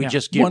 Right. If we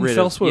just get rid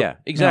of, swoop. Yeah,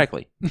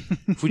 exactly.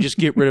 If we just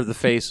get rid of the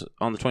face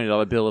on the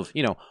 $20 bill of,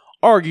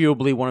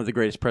 arguably one of the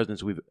greatest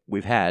presidents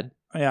we've had.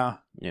 Yeah.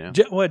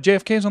 What,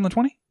 JFK's on the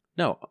 20?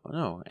 No,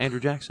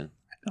 Andrew Jackson.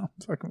 No, I'm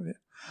fucking with you.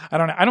 I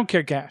don't know. I don't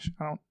care cash.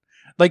 I don't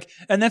like,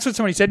 and that's what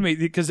somebody said to me,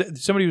 because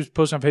somebody was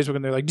posting on Facebook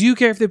and they're like, "Do you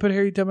care if they put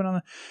Harriet Tubman on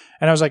the?"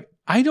 And I was like,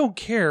 I don't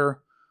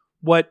care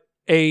what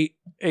a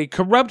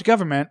corrupt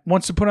government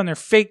wants to put on their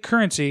fake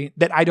currency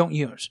that I don't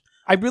use.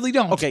 I really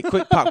don't. Okay,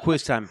 quick pop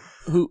quiz time.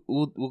 Who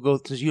we'll go,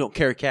 since you don't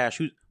carry cash.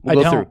 I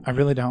don't. I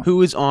really don't.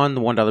 Who is on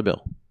the $1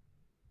 bill?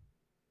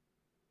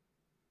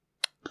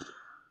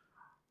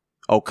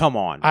 Oh, come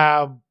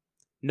on.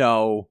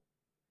 No.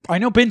 I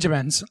know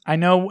Benjamin's. I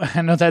know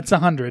that's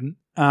 100.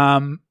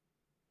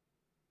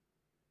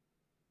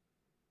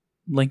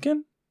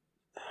 Lincoln?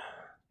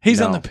 He's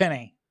on the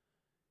penny.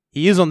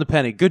 He is on the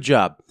penny. Good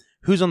job.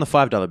 Who's on the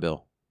 $5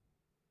 bill?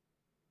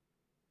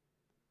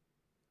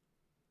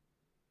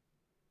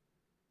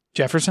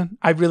 Jefferson?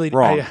 I really...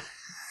 Wrong.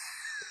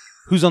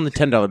 Who's on the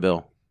 $10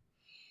 bill?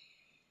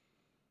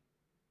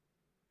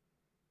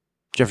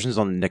 Jefferson's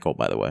on the nickel,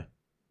 by the way.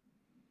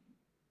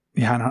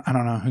 Yeah, I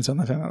don't know who's on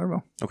the $10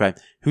 bill. Okay.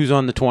 Who's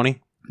on the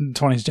 20? The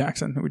 20's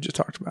Jackson, who we just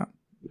talked about.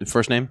 The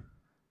first name?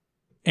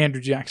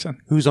 Andrew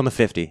Jackson. Who's on the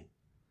 50?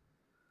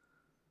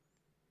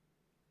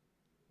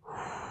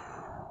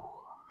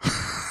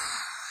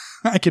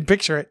 I can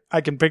picture it.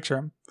 I can picture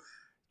him.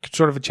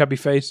 Sort of a chubby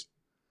face.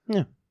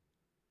 Yeah.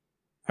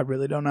 I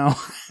really don't know.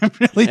 I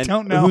really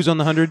don't know. Who's on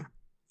the 100?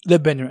 The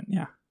Benjamin,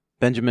 yeah.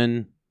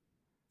 Benjamin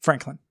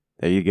Franklin.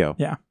 There you go.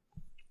 Yeah.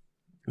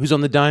 Who's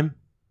on the dime?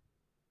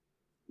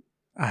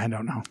 I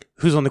don't know.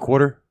 Who's on the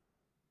quarter?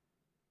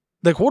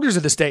 The quarters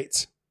are the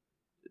states.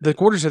 The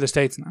quarters are the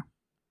states now.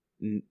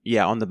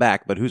 Yeah, on the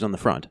back, but who's on the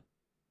front?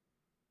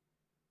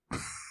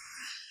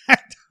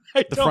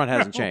 The front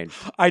hasn't changed.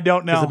 I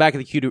don't know. Because the back of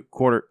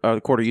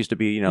the quarter used to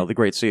be, the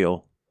Great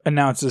Seal. And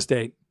now it's the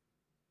state.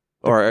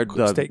 Or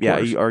state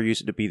or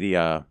used to be the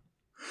I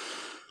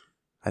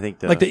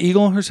think like the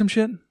eagle or some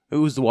shit. It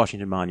was the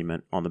Washington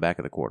Monument on the back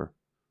of the quarter.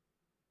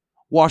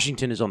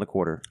 Washington is on the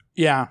quarter.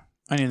 Yeah,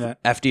 I knew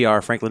that.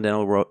 FDR, Franklin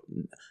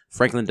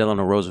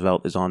Delano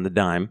Roosevelt is on the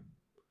dime.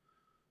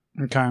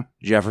 Okay.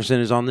 Jefferson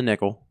is on the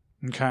nickel.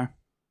 Okay.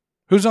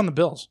 Who's on the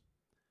bills?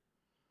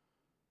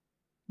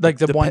 Like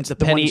the ones, the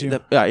penny.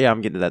 ones yeah,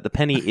 I'm getting to that. The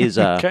penny is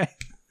okay.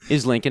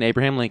 is Lincoln,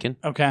 Abraham Lincoln.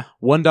 Okay.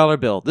 $1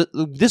 bill.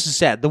 This is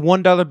sad. The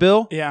 $1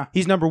 bill. Yeah.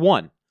 He's number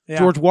one. Yeah.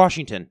 George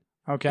Washington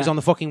Okay. is on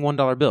the fucking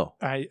 $1 bill.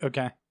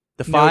 Okay.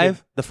 The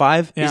five. The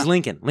five Yeah. is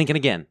Lincoln. Lincoln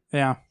again.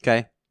 Yeah.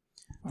 Okay.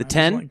 The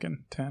 10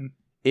 Lincoln. 10.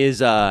 is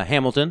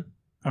Hamilton.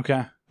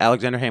 Okay.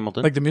 Alexander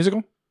Hamilton. Like the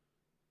musical?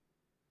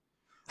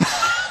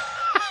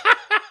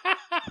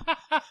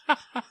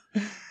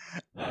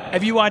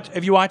 Have you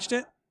watched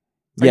it?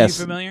 Are Yes.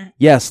 you familiar?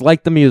 Yes,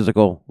 like the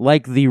musical,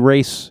 like the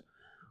race,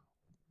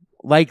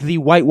 like the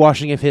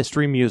whitewashing of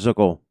history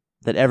musical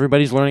that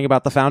everybody's learning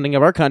about the founding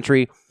of our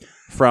country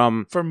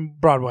from From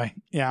Broadway.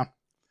 Yeah.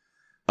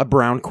 a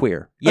brown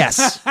queer.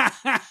 Yes.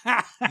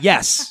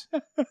 Yes.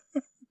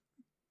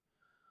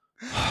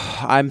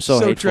 I'm so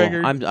hateful.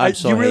 triggered. I'm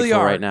so you really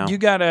hateful are right now. You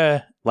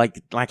gotta.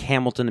 Like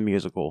Hamilton the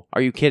musical.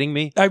 Are you kidding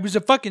me? It was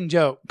a fucking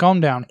joke. Calm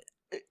down.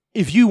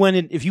 If you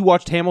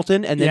watched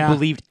Hamilton and then Yeah.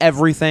 believed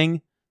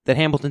everything that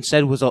Hamilton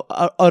said was a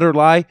utter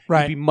lie,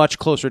 Right. you'd be much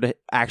closer to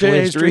actual To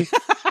history history.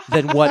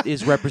 than what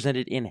is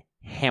represented in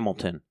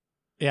Hamilton.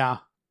 Yeah.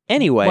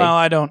 Anyway, Well,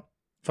 I don't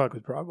fuck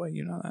with Broadway.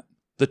 You know that.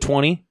 the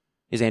 20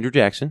 is Andrew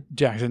Jackson.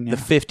 Jackson. Yeah.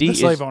 The 50 The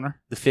slave is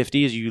owner. the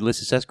 50 is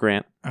Ulysses S.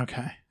 Grant.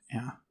 Okay.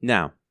 Yeah.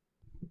 Now,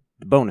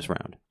 the bonus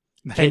round.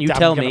 Hey, you I'm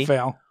tell gonna me-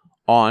 Fail.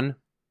 On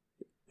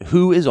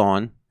who is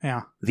on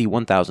Yeah. the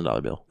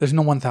 $1,000 bill? There's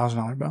no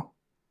 $1,000 bill.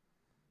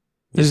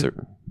 Yes, There's-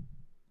 sir.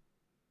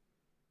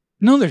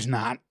 No, there's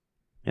not.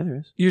 Yeah, there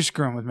is. You're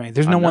screwing with me.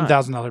 There's no I'm not.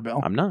 $1,000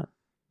 bill. I'm not.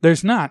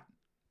 There's not.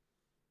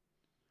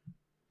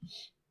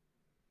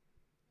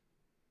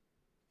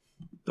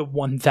 The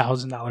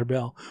 $1,000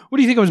 bill. What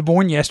do you think? I was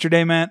born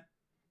yesterday, Matt?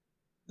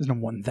 There's no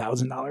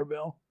 $1,000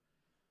 bill.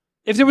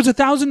 If there was a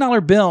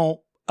 $1,000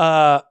 bill,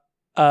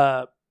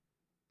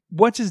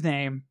 what's his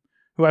name?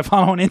 Who I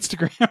follow on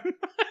Instagram?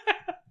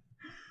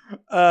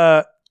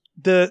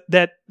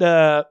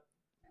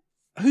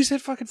 Who's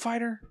that fucking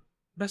fighter?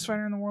 Best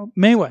fighter in the world?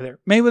 Mayweather.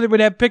 Mayweather would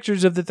have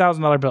pictures of the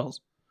 $1,000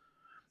 bills.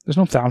 There's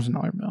no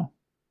 $1,000 bill.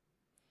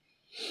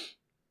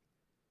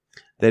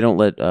 They don't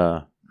let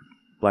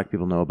black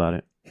people know about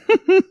it.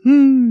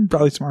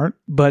 Probably smart.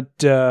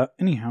 But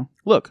anyhow.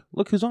 Look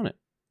who's on it.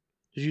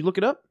 Did you look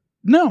it up?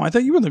 No, I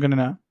thought you were looking it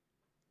up.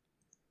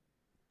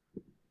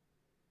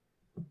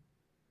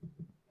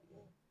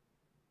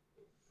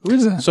 Who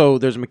is that? So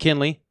there's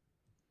McKinley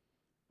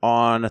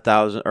on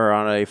 1,000 or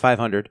on a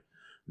 500.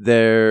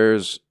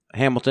 There's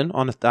Hamilton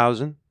on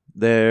 1,000.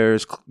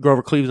 There's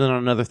Grover Cleveland on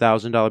another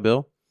 $1,000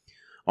 bill.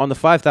 On the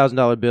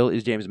 $5,000 bill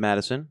is James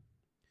Madison.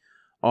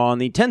 On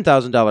the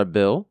 $10,000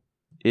 bill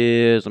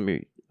is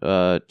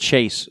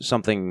Chase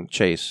something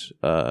Chase.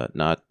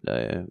 Not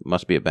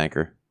must be a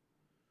banker.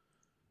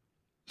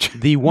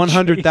 The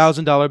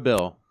 $100,000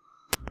 bill,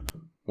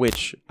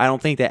 which I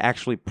don't think they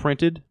actually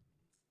printed.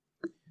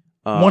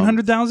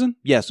 100,000?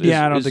 Yes.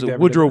 Yeah, I don't think they ever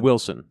Woodrow did that.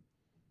 Wilson.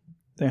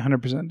 They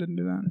 100% didn't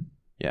do that.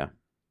 Yeah.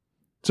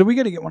 So we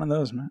got to get one of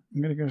those, man.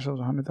 We got to get ourselves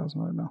a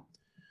 $100,000 bill.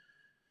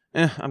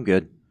 I'm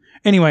good.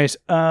 Anyways,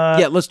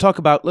 Yeah, let's talk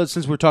about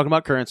since we're talking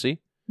about currency.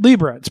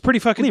 Libra. It's pretty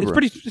fucking. Libra.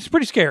 It's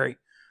pretty scary.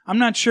 I'm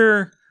not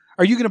sure.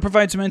 Are you going to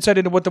provide some insight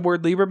into what the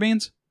word Libra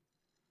means,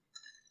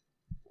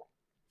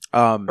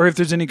 or if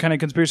there's any kind of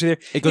conspiracy there?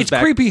 It goes It's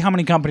back- creepy how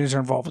many companies are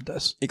involved with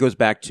this, It goes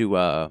back to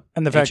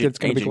and the fact that ancient, it's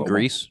going to be ancient global.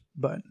 Greece.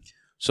 But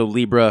So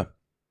Libra,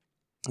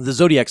 the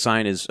zodiac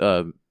sign is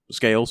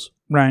scales,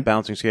 right,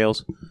 balancing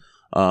scales.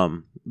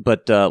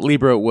 But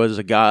Libra was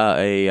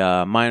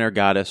a minor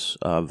goddess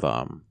of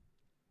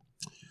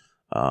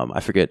I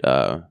forget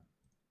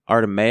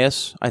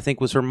Artemis, I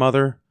think was her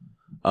mother.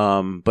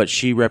 But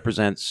she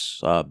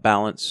represents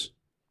balance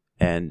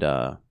and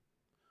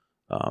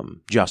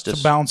justice.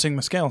 so balancing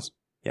the scales,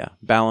 Yeah,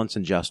 balance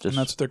and justice. and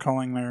that's what they're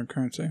calling their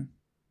currency.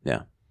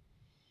 Yeah.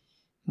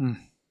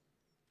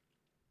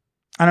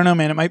 I don't know,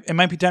 man. It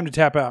might be time to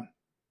tap out.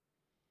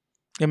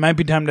 It might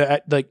be time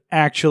to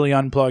actually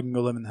unplug and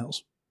go live in the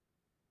hills.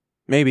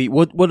 Maybe.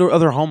 What are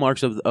other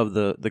hallmarks of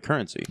the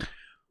currency?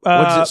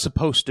 What is it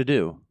supposed to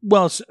do?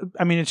 Well, it's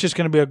just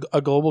going to be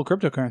a global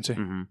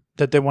cryptocurrency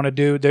that they want to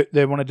do.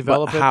 They want to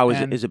develop But how it.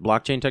 is and- it? Is it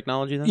blockchain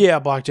technology then? Yeah,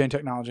 blockchain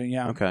technology.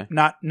 Yeah. Okay.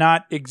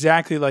 Not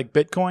exactly like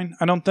Bitcoin,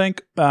 I don't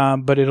think,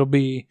 but it'll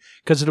be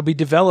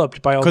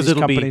developed by all 'Cause these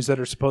it'll be- companies that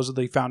are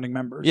supposedly founding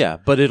members. Yeah,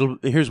 but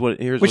here's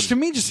Which what to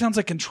me just sounds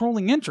like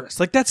controlling interest.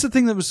 Like that's the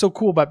thing that was so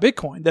cool about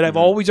Bitcoin that I've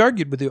always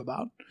argued with you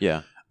about.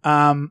 yeah.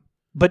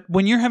 But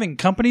when you're having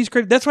companies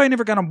create, that's why I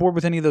never got on board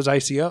with any of those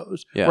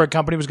ICOs Yeah. where a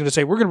company was going to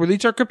say, we're going to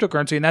release our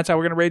cryptocurrency and that's how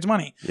we're going to raise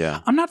money. Yeah.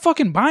 I'm not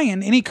fucking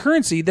buying any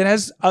currency that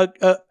has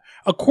a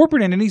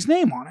corporate entity's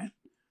name on it.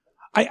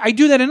 I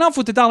do that enough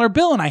with the dollar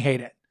bill and I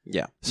hate it.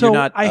 Yeah. So You're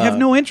not, I have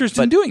no interest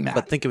in doing that.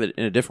 But think of it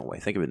in a different way.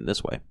 Think of it in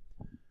this way.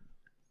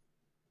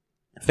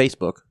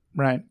 Facebook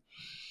Right.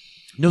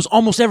 knows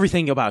almost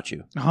everything about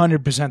you.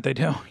 100% they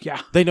do. Yeah.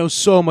 They know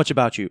so much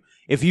about you.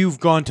 If you've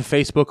gone to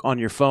Facebook on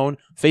your phone,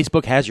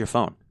 Facebook has your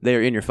phone.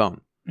 They're in your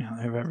phone. Yeah,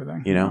 they have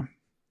everything. You know,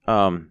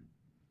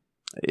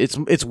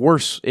 it's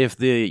worse if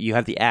you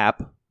have the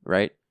app,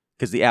 right?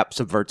 Because the app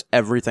subverts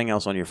everything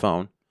else on your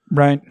phone.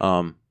 Right.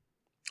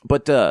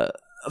 But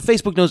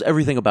Facebook knows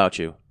everything about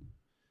you.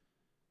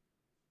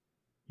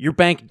 Your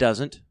bank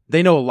doesn't.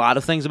 They know a lot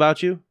of things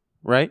about you,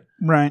 right?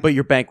 Right. But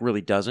your bank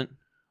really doesn't.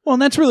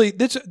 Well, and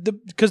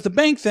because the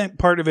bank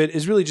part of it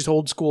is really just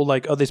old school.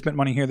 Like, oh, they spent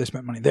money here, they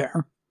spent money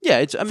there. Yeah,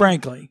 it's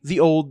frankly the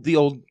old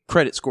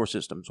credit score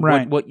systems.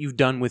 Right. What you've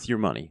done with your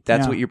money.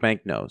 That's what your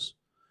bank knows.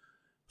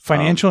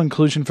 Financial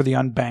inclusion for the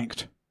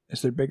unbanked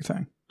is their big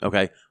thing.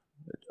 Okay,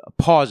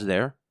 pause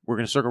there. We're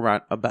going to circle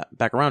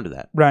back around to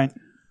that. Right.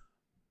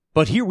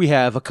 But here we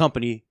have a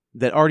company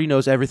that already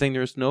knows everything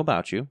there is to know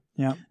about you.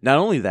 Yeah. Not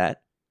only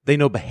that, they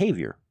know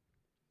behavior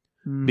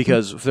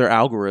because their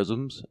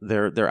algorithms,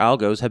 their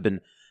algos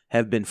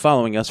have been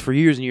following us for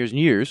years and years and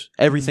years.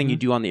 Everything you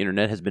do on the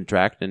internet has been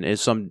tracked and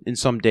is in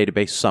some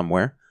database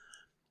somewhere.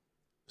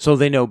 So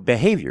they know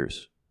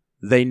behaviors.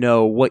 They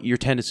know what your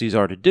tendencies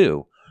are to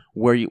do,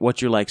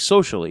 what you're like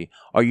socially.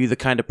 Are you the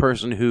kind of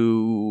person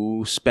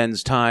who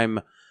spends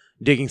time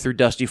digging through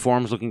dusty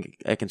forums looking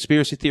at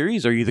conspiracy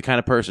theories? Are you the kind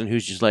of person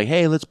who's just like,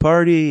 hey, let's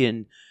party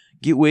and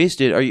get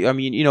wasted? Are you? I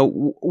mean,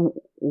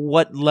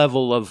 what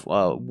level of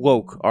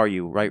woke are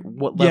you? Right?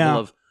 What level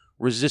of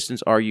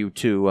resistance are you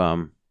to?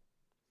 I'm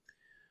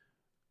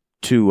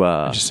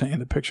just saying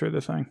the picture of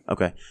the thing.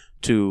 Okay,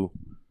 to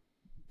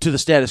the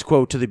status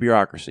quo, to the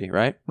bureaucracy,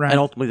 right? Right. And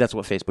ultimately, that's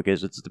what Facebook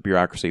is. It's the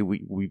bureaucracy.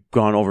 We've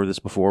gone over this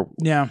before.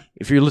 Yeah.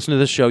 If you're listening to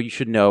this show, you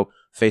should know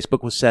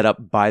Facebook was set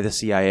up by the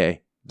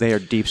CIA. They are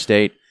deep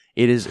state.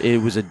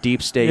 It was a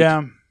deep state.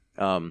 Yeah.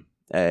 And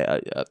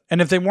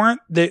if they weren't,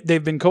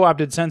 they've been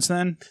co-opted since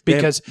then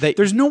because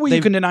there's no way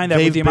you can deny that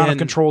with the amount of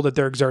control that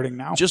they're exerting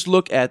now. Just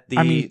look at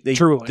truly.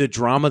 the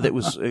drama that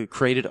was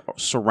created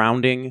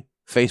surrounding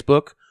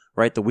Facebook,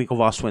 right? The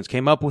Winklevoss twins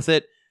came up with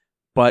it,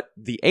 but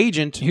the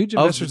agent... Huge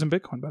investors in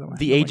Bitcoin, by the way.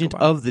 The agent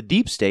of the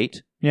deep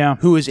state, yeah,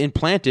 who is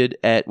implanted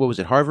at, what was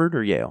it, Harvard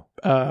or Yale?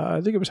 I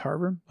think it was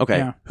Harvard. Okay.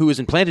 Yeah. Who is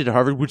implanted at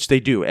Harvard, which they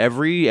do.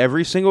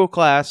 Every single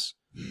class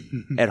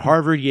at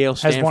Harvard, Yale,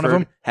 Stanford has one of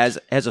them?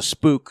 has a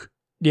spook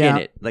in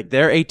it. Like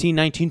they're 18,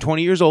 19,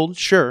 20 years old,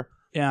 sure.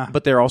 Yeah.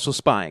 But they're also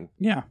spying.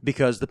 Yeah.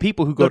 Because the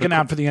people who go looking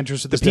out for the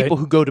interests of the state. people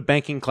who go to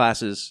banking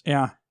classes.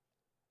 Yeah.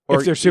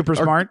 If they're super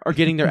smart. Are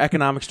getting their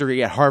economics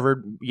degree at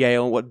Harvard,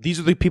 Yale. These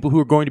are the people who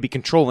are going to be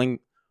controlling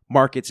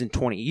markets in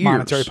 20 years.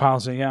 Monetary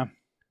policy, yeah.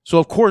 So,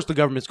 of course, the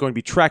government's going to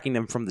be tracking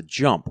them from the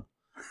jump.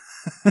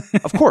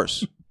 Of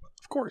course.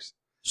 Of course.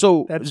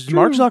 So, That's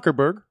Mark true.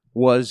 Zuckerberg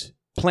was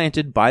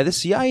planted by the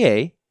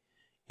CIA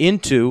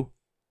into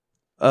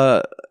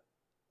there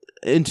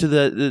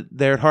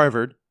at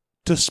Harvard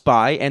to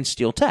spy and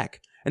steal tech.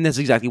 And that's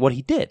exactly what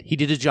he did. He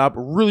did his job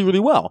really, really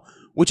well,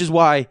 which is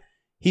why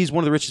he's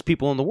one of the richest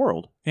people in the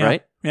world,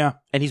 right? Yeah.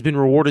 And he's been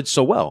rewarded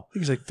so well. I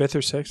think he's like 5th or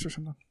 6th or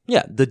something.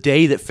 Yeah. The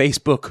day that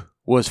Facebook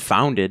was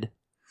founded,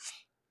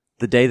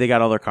 the day they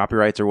got all their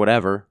copyrights or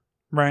whatever,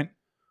 right,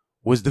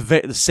 was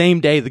the same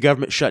day the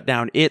government shut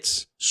down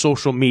its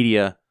social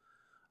media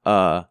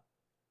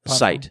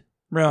site.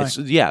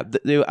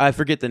 Really? I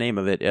forget the name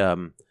of it.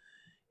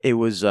 It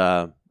was,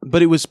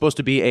 but it was supposed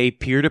to be a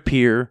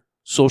peer-to-peer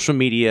social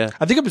media.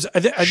 I think it was. I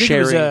think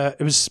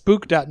it was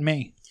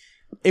Spook.me.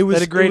 It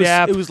was a great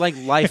app. It was like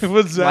life. It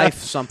was,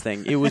 life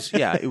something. It was.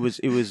 Yeah. It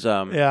was.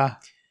 Yeah.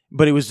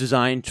 But it was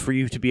designed for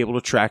you to be able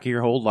to track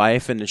your whole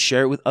life and to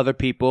share it with other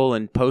people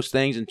and post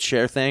things and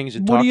share things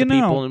and talk to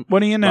people. And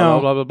what do you know? Blah,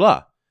 blah, blah, blah,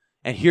 blah.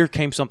 And here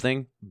came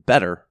something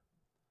better.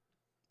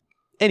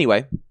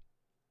 Anyway,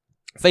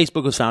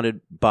 Facebook was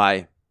founded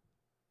by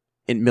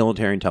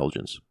military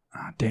intelligence.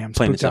 Oh, damn,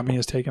 Plain and Spook.me simple.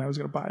 is taken. I was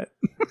going to buy it.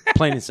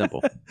 Plain and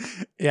simple.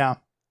 Yeah.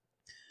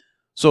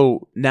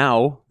 So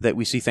now that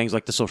we see things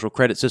like the social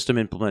credit system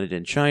implemented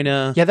in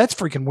China. Yeah, that's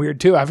freaking weird,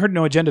 too. I've heard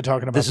No Agenda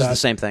talking about This that. is the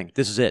same thing.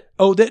 This is it.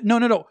 Oh,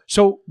 no.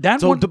 So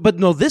that one... But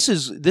no, this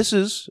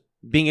is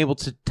being able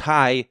to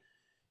tie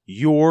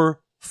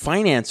your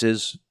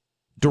finances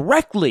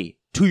directly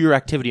to your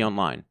activity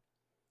online.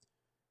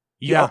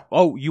 Yeah.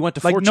 Oh, you went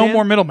to 4chan? Like no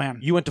more middleman.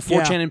 You went to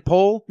 4chan and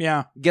poll?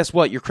 Yeah. Guess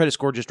what? Your credit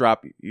score just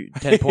dropped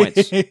 10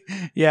 points.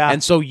 Yeah.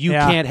 And so you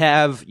can't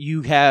have,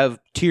 you have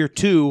tier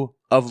 2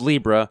 of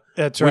Libra.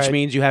 That's right. Which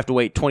means you have to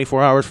wait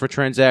 24 hours for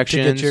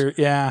transactions. To get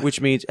your, Which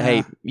means,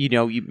 hey,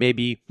 you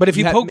maybe. But if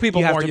you poke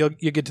people more, you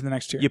you get to the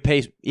next tier. You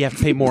have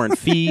to pay more in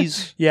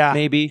fees. Yeah.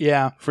 Maybe.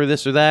 Yeah. For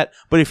this or that.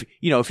 But if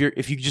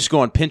you just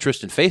go on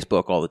Pinterest and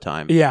Facebook all the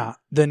time. Yeah.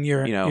 Then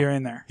you're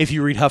in there. If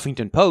you read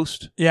Huffington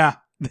Post. Yeah.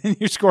 Then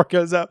your score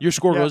goes up. Your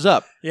score goes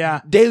up.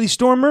 Yeah. Daily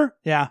Stormer.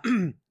 Yeah.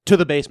 To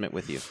the basement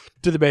with you.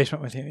 To the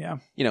basement with you, yeah.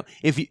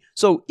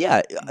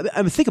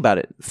 I mean, think about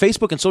it.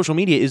 Facebook and social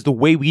media is the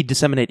way we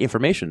disseminate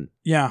information.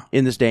 Yeah.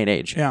 In this day and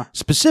age. Yeah.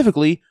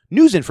 Specifically,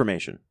 news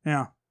information.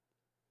 Yeah.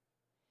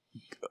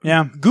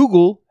 Yeah.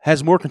 Google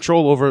has more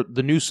control over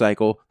the news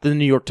cycle than the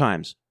New York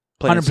Times.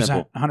 Plain 100%. and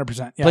simple.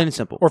 100%. Yeah. Plain and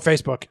simple. Or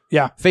Facebook.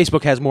 Yeah.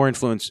 Facebook has more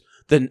influence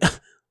than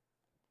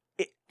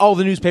all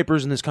the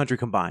newspapers in this country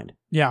combined.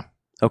 Yeah.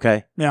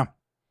 Okay. Yeah.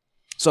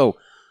 So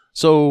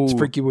it's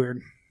freaky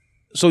weird.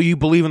 So you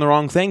believe in the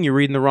wrong thing? You're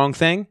reading the wrong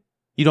thing?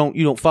 You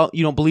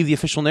don't believe the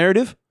official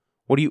narrative?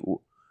 What do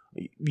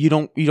you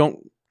don't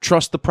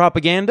trust the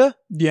propaganda?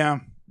 Yeah.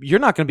 you're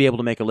not going to be able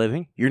to make a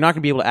living. You're not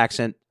going to be able to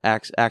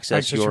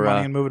access your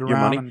money and move it your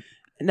around. money.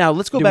 And Now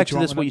let's go do back what to you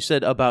want this. with What it. you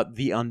said about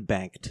the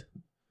Unbanked,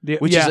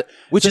 yeah.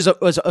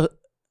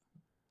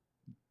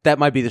 That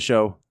might be the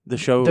show. The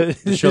show.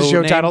 the show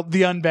show name? title,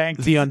 The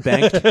Unbanked. The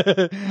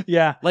Unbanked.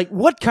 Yeah. Like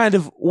what kind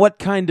of word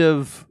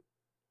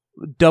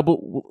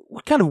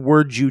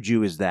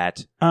juju is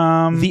that?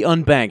 The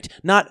Unbanked,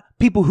 not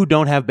people who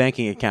don't have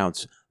banking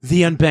accounts.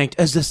 The Unbanked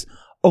as this.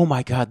 Oh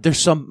my God,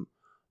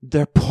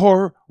 they're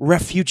poor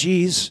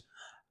refugees,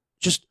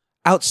 just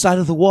outside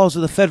of the walls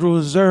of the Federal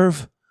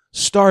Reserve,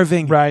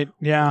 starving, Right.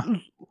 Yeah.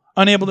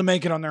 Unable to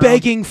make it on their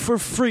begging for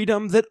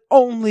freedom that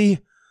only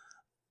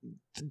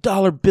the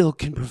dollar bill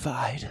can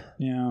provide.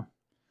 own.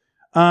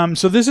 Yeah.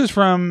 So this is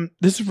from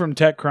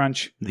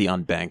TechCrunch. The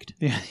Unbanked.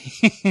 Yeah.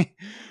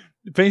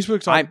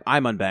 Facebook's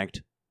I'm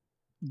unbanked.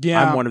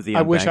 yeah. I'm one of the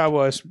I wish unbanked. I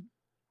was.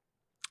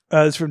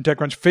 This is from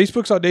TechCrunch.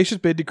 Facebook's audacious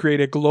bid to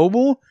create a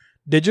global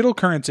digital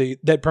currency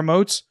that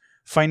promotes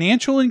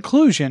financial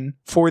inclusion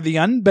for the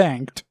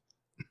unbanked.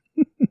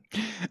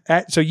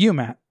 So you,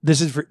 Matt,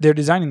 they're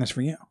designing this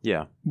for you.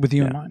 Yeah. With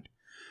you in mind.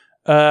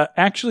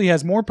 Actually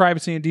has more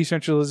privacy and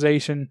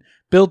decentralization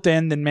built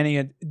in than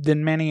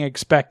many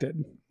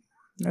expected.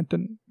 That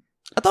didn't.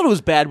 I thought it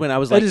was bad when I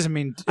was That like, doesn't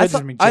mean. I That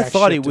doesn't mean thought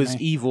jack it shit to was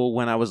me. evil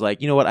when I was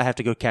like, you know what, I have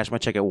to go cash my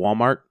check at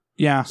Walmart,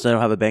 Yeah. so I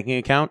don't have a banking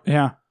account.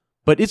 Yeah.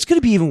 But it's going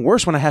to be even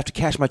worse when I have to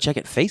cash my check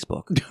at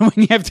Facebook. When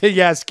you have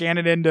to scan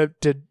it into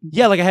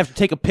Yeah, like I have to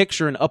take a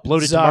picture and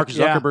upload it to Mark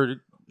yeah.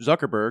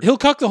 Zuckerberg. He'll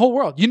cuck the whole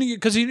world. You know,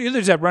 because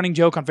there's that running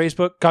joke on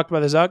Facebook, cucked by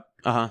the Zuck.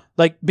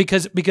 Like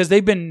because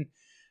they've been.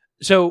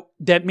 So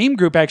that meme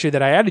group actually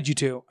that I added you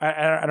to,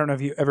 I don't know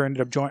if you ever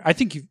ended up joining. I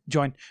think you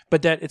joined,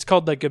 but that it's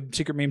called like a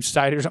secret meme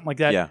society or something like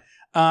that. Yeah.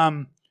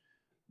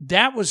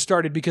 That was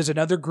started because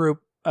another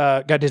group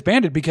got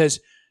disbanded because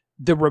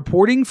the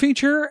reporting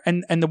feature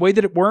and the way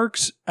that it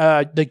works,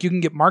 like you can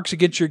get marks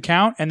against your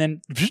account and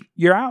then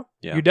you're out.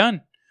 Yeah. You're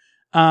done.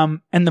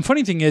 And the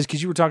funny thing is,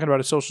 because you were talking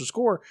about a social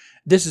score,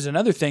 this is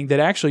another thing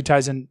that actually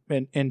ties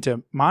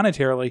into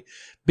monetarily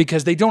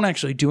because they don't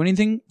actually do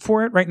anything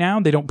for it right now.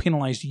 They don't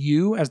penalize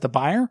you as the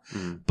buyer,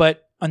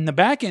 but on the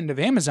back end of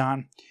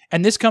Amazon,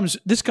 and this comes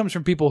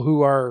from people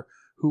who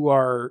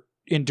are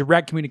in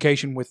direct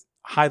communication with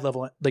high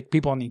level, like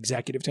people on the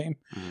executive team.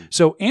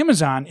 So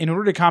Amazon, in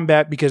order to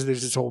combat, because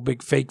there's this whole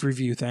big fake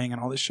review thing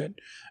and all this shit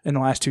in the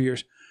last 2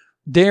 years,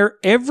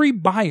 every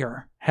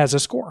buyer has a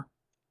score.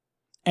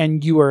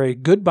 And you are a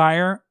good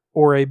buyer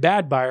or a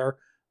bad buyer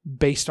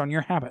based on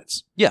your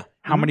habits. Yeah.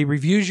 How many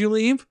reviews you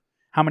leave,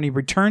 how many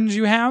returns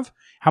you have,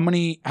 how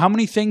many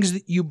things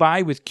that you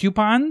buy with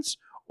coupons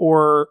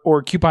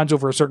or coupons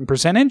over a certain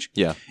percentage.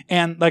 Yeah.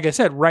 And like I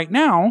said, right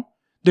now,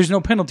 there's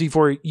no penalty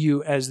for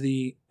you as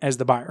the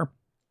buyer.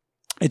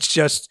 It's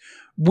just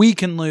we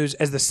can lose,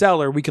 as the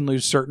seller, we can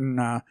lose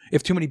certain,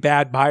 if too many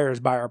bad buyers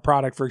buy our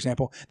product, for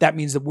example, that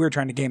means that we're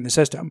trying to game the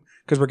system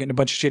because we're getting a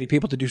bunch of shitty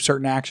people to do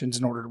certain actions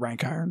in order to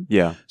rank higher.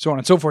 Yeah. So on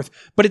and so forth.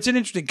 But it's an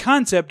interesting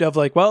concept of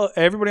like, well,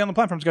 everybody on the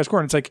platform's got a score.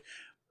 And it's like,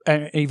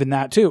 and even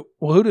that too.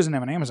 Well, who doesn't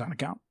have an Amazon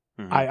account?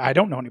 I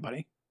don't know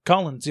anybody.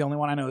 Cullen's the only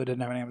one I know that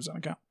didn't have an Amazon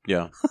account.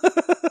 Yeah.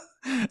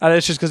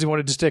 That's just because he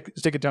wanted to stick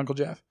it to Uncle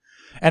Jeff.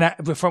 And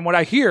from what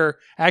I hear,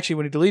 actually,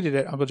 when he deleted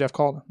it, Uncle Jeff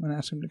called him and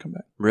asked him to come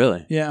back.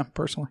 Really? Yeah,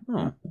 personally.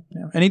 Oh.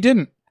 Yeah. And he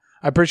didn't.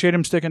 I appreciate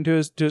him sticking to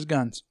his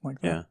guns like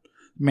that. Yeah.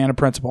 Man of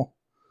principle.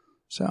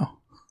 So.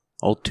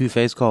 Old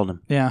Two-Face called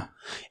him. Yeah.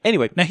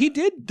 Anyway. Now, he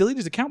did delete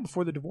his account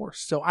before the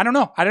divorce. So, I don't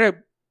know.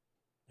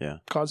 Yeah.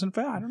 Cause and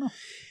effect. I don't know.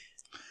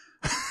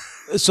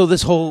 So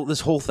this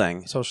whole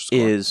thing Social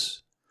score.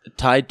 is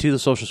tied to the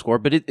social score,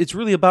 but it's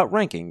really about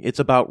ranking. It's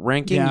about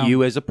ranking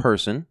you as a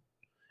person.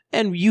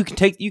 And you can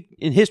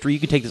in history, you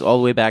can take this all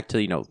the way back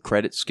to,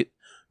 credit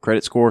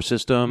score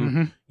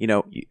system,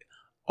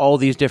 all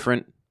these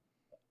different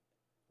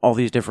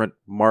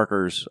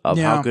markers of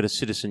how good a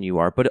citizen you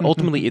are. But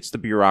ultimately, it's the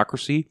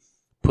bureaucracy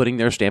putting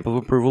their stamp of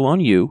approval on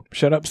you.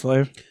 Shut up,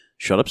 slave.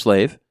 Shut up,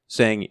 slave.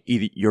 Saying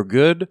either you're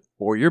good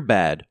or you're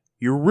bad.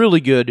 You're really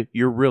good.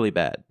 You're really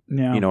bad.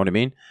 Yeah. You know what I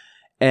mean?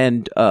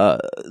 And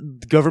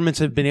governments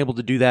have been able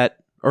to do that,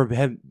 or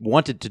have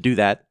wanted to do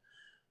that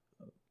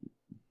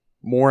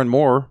more and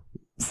more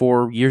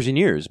for years and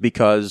years,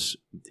 because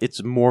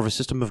it's more of a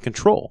system of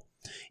control.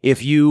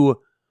 If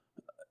you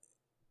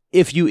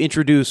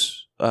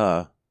introduce,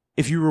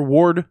 if you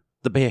reward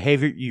the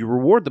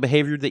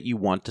behavior that you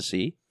want to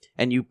see,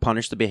 and you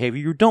punish the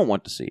behavior you don't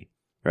want to see,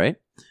 right?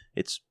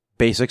 It's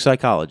basic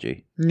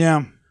psychology.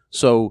 Yeah.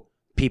 So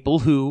people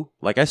who,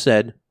 like I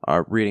said,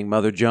 are reading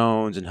Mother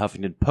Jones and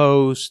Huffington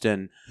Post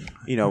and,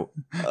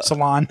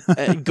 Salon.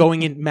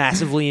 going in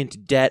massively into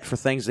debt for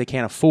things they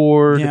can't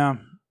afford. Yeah.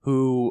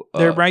 Who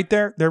They're right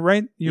there. They're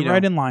right. You're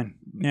right in line.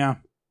 Yeah.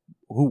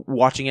 Who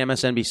watching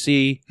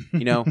MSNBC,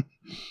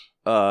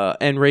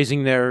 and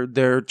raising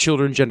their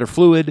children gender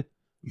fluid.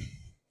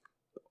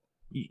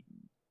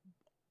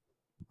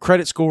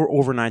 Credit score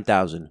over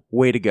 9,000.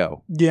 Way to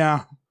go.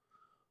 Yeah.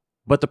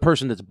 But the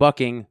person that's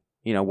bucking,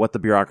 what the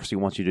bureaucracy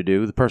wants you to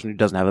do, the person who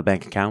doesn't have a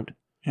bank account,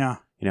 Yeah.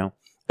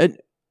 and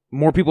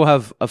more people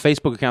have a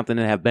Facebook account than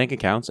they have bank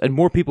accounts, and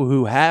more people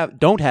who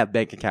don't have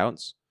bank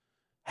accounts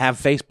have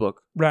Facebook.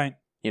 Right.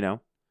 You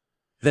know,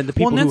 than the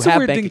people and that's who have a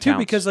weird bank thing accounts. too,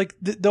 because like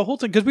the whole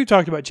thing, because we've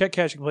talked about check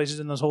cashing places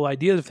and those whole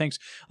ideas of things.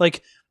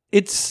 Like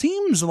it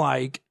seems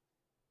like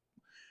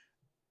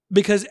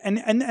because and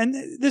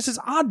this is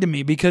odd to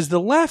me because the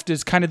left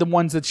is kind of the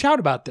ones that shout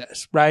about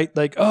this, right?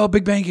 Like, oh,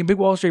 big banking, big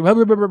Wall Street, blah,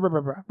 blah, blah, blah,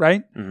 blah, blah,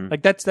 right? Mm-hmm.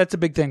 Like that's a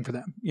big thing for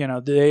them, you know,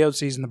 the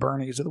AOCs and the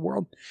Bernies of the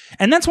world,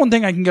 and that's one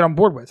thing I can get on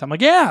board with. I'm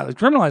like, yeah,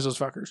 let's criminalize those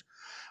fuckers,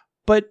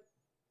 but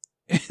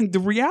the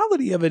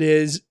reality of it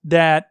is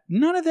that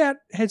none of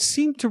that has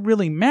seemed to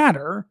really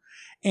matter,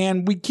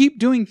 and we keep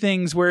doing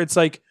things where it's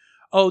like,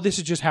 oh, this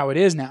is just how it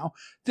is now.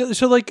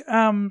 So like,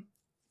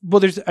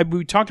 well,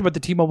 we talked about the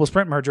T-Mobile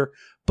Sprint merger,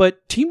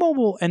 but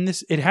T-Mobile and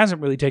this, it hasn't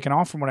really taken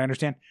off from what I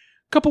understand.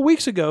 A couple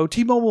weeks ago,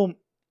 T-Mobile,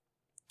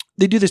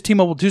 they do this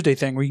T-Mobile Tuesday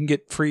thing where you can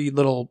get free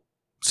little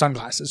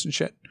sunglasses and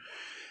shit.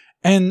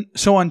 And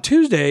so on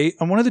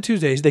one of the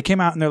Tuesdays, they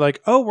came out and they're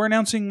like, oh, we're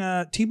announcing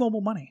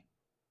T-Mobile Money.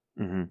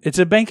 Mm-hmm. It's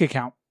a bank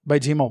account by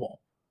T-Mobile.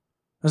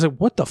 I was like,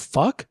 what the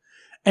fuck?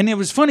 And it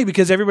was funny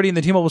because everybody in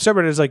the T-Mobile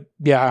subreddit is like,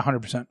 yeah, I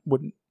 100%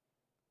 wouldn't.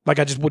 Like,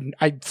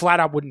 I flat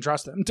out wouldn't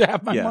trust them to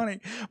have my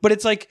money. But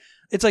it's like,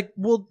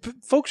 well,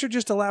 folks are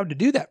just allowed to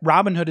do that.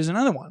 Robinhood is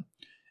another one,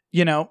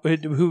 you know,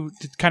 who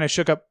kind of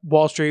shook up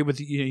Wall Street with,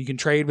 you know, you can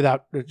trade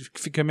without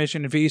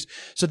commission and fees.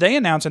 So they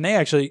announced, and they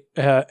actually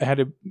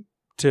had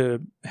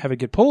to have it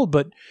get pulled,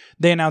 but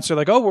they announced, they're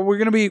like, oh, well,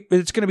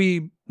 it's going to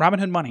be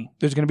Robinhood Money.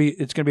 It's going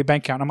to be a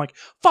bank account. I'm like,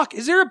 fuck,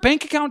 is there a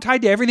bank account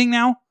tied to everything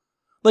now?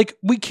 Like,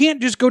 we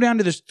can't just go down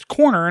to this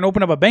corner and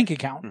open up a bank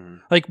account. Mm-hmm.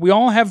 Like, we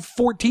all have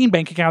 14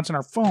 bank accounts in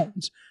our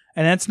phones.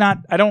 And that's not,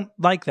 I don't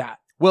like that.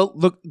 Well,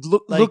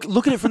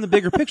 look at it from the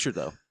bigger picture,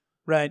 though.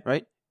 Right.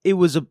 Right? It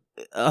was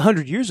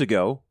 100 years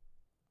ago,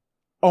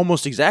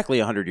 almost exactly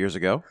 100 years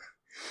ago.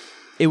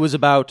 It was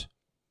about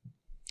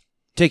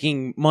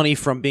taking money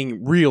from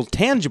being real,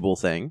 tangible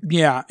thing.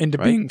 Yeah, into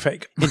being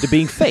fake. Into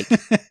being fake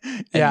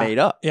and made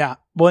up. Yeah.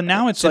 Well,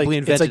 now it's like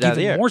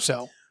even more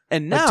so.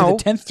 And now, like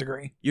to the 10th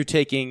degree, you're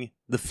taking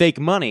the fake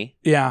money,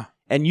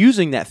 and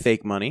using that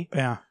fake money,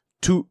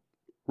 to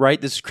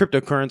this is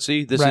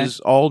cryptocurrency. This is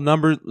all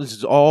numbers. This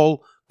is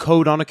all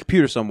code on a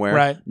computer somewhere.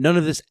 Right. None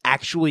of this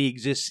actually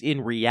exists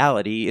in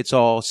reality. It's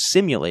all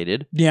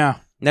simulated. Yeah.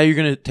 Now you're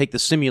going to take the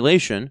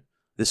simulation,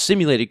 the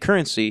simulated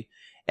currency,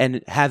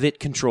 and have it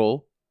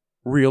control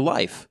real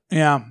life.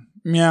 Yeah.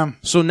 Yeah.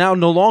 So now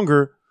no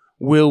longer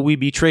will we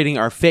be trading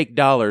our fake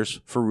dollars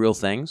for real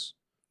things.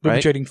 We'll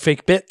be trading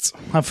fake bits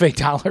of fake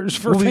dollars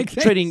for fake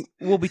things.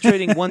 We'll be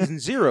trading ones and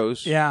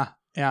zeros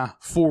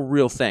for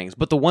real things.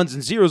 But the ones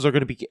and zeros are going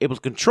to be able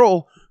to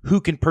control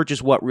who can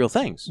purchase what real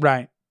things.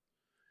 Right.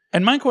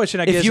 And my question,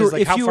 I guess, is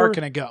like, how far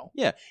can it go?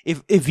 Yeah.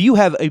 If you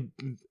have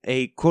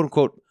a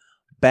quote-unquote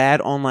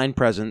bad online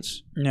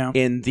presence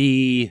in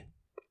the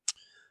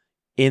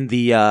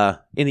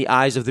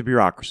eyes of the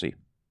bureaucracy,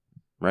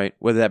 right?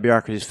 Whether that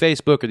bureaucracy is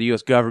Facebook or the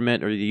U.S.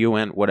 government or the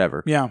UN,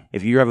 whatever. Yeah.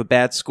 If you have a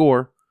bad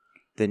score,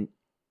 then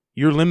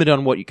you're limited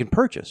on what you can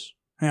purchase.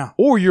 Yeah.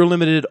 Or you're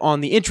limited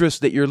on the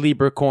interest that your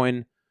Libra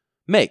coin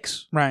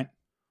makes. Right.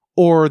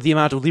 Or the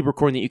amount of Libra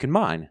coin that you can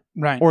mine.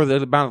 Right. Or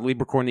the amount of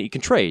Libra coin that you can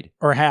trade.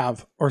 Or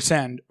have. Or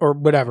send. Or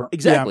whatever.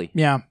 Exactly.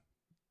 Yeah.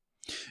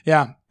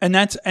 Yeah.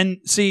 And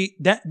see,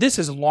 this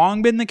has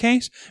long been the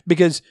case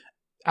because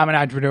I'm an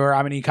entrepreneur,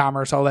 I'm in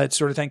e-commerce, all that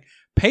sort of thing.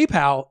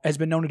 PayPal has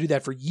been known to do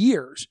that for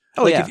years.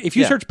 Oh, like if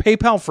you search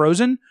PayPal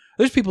frozen,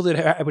 there's people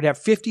that would have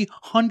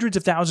hundreds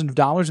of thousands of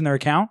dollars in their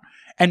account.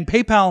 And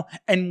PayPal,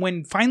 and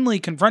when finally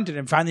confronted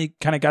and finally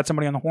kind of got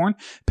somebody on the horn,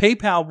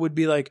 PayPal would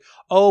be like,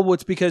 oh, well,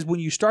 it's because when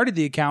you started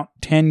the account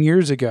 10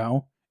 years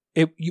ago,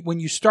 when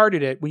you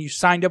started it, when you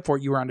signed up for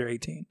it, you were under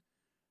 18.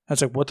 I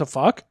was like, what the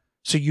fuck?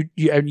 So you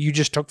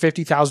just took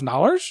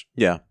 $50,000?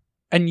 Yeah.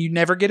 And you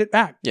never get it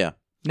back? Yeah.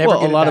 Never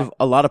well,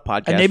 a lot of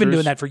podcasters, and they've been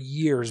doing that for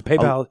years.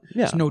 PayPal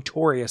is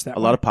notorious that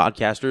way. A lot of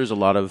podcasters, a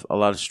lot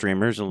of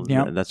streamers,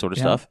 and that sort of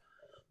stuff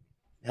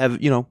have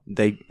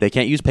they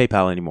can't use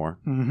PayPal anymore.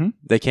 Mm-hmm.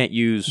 They can't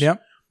use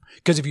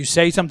because if you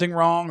say something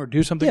wrong or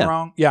do something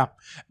wrong,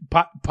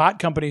 pot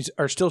companies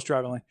are still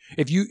struggling.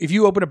 If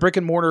you open a brick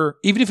and mortar,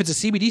 even if it's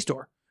a CBD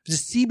store. If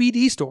it's a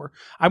CBD store.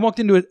 I walked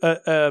into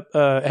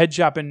a head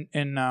shop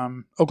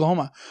in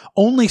Oklahoma,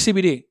 only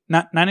CBD,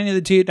 not any of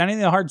the tea, not any of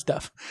the hard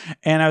stuff.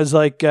 And I was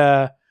like,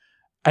 and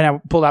I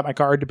pulled out my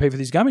card to pay for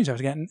these gummies I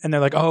was getting, and they're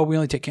like, "Oh, we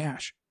only take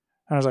cash."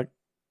 And I was like,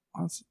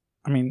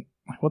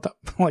 what the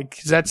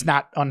like? That's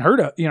not unheard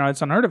of,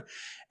 it's unheard of.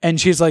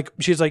 And she's like,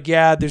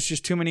 yeah, there's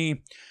just too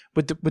many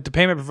with the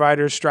payment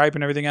providers, Stripe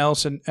and everything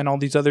else, and all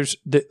these others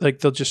that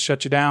they'll just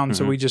shut you down.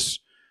 Mm-hmm.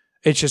 So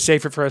it's just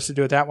safer for us to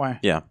do it that way.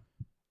 Yeah.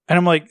 And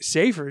I'm like,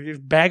 safer? You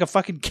bag of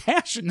fucking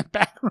cash in the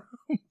back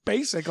room,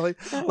 basically.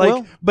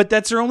 But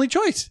that's their only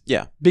choice.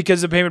 Yeah.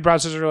 Because the payment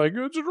processors are like,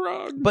 it's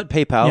wrong. But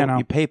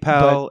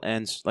PayPal,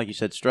 and like you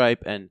said,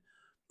 Stripe, and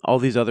all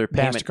these other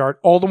MasterCard,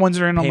 all the ones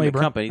that are in on labor.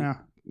 Company,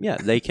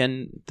 they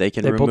can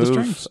remove pull the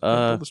strings. They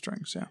pull the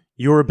strings,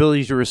 your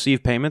ability to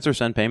receive payments or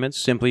send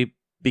payments simply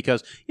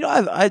because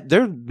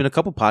there have been a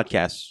couple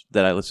podcasts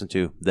that I listen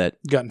to that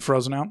Gotten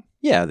frozen out.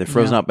 they're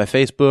frozen out by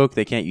Facebook.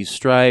 They can't use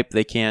Stripe.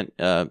 They can't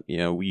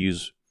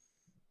use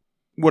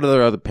what are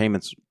their other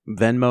payments?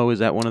 Venmo, is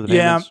that one of the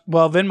payments? Yeah,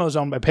 well, Venmo's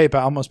owned by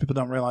PayPal. Most people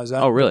don't realize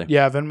that. Oh, really?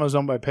 Yeah, Venmo's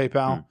owned by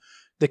PayPal.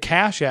 The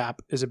Cash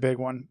App is a big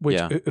one,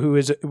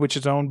 which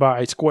is owned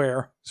by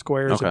Square.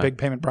 Square is a big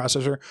payment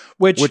processor.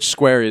 Which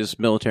Square is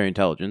military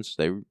intelligence.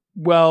 and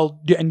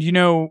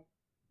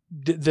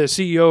the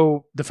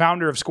CEO, the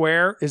founder of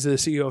Square, is the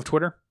CEO of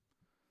Twitter.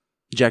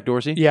 Jack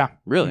Dorsey? Yeah,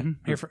 really?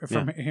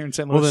 From here in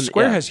St. Louis. Well, then,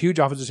 Square has huge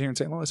offices here in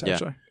St. Louis.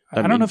 Actually,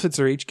 I don't know if it's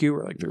their HQ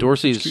or like their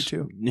Dorsey's HQ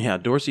too. Yeah,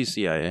 Dorsey's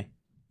CIA.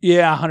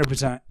 Yeah,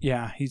 100%.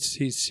 Yeah, he's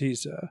he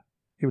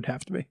would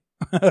have to be.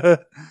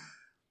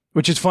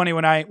 Which is funny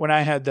when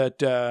I had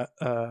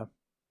that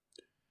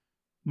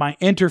my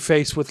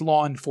interface with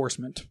law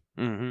enforcement.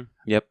 Mm-hmm.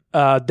 Yep.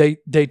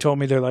 They told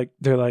me they're like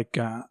we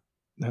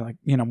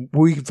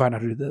can find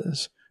out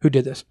who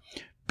did this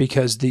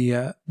because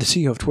the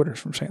CEO of Twitter is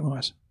from St.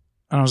 Louis,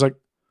 and I was like,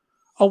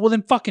 oh well,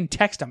 then fucking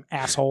text him,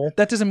 asshole.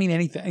 That doesn't mean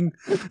anything.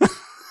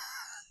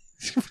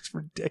 It's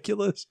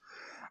ridiculous.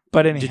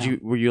 But anyhow,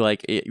 were you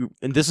like,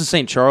 and this is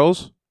St.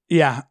 Charles?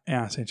 Yeah,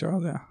 St.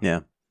 Charles.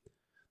 Yeah.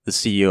 The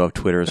CEO of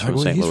Twitter is from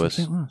St. Louis.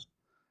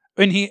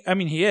 And he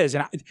is,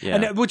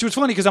 and which was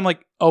funny because I'm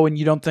like, oh, and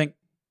you don't think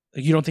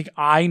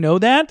I know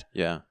that?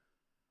 Yeah.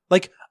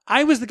 Like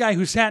I was the guy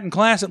who sat in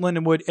class at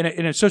Lindenwood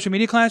in a social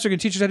media class. They're going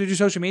to teach us how to do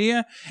social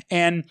media,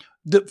 and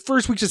the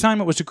first week's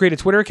assignment was to create a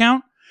Twitter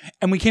account.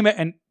 And we came back,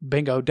 and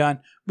bingo, done.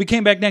 We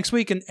came back next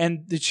week, and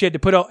she had to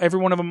put every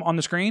one of them on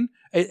the screen.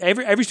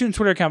 Every student's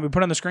Twitter account we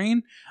put on the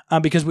screen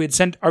because we had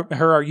sent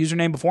her our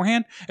username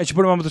beforehand, and she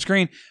put them on the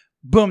screen.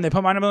 Boom, they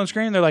put mine on the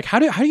screen. They're like, how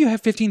do you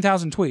have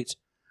 15,000 tweets?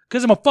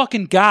 Because I'm a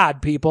fucking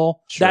god,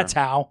 people. Sure. That's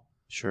how.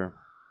 Sure.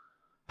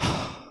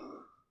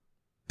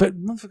 But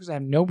motherfuckers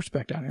have no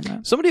respect out here,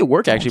 man. Somebody at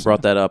work actually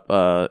brought that up.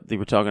 They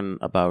were talking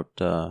about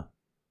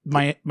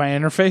my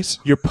interface,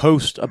 your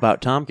post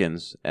about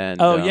Tompkins, and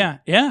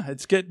yeah,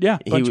 it's good. Yeah,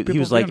 he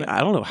was like, I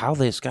don't know how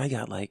this guy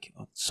got like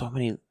so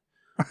many,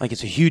 like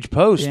it's a huge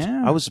post.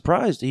 Yeah. I was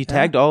surprised. He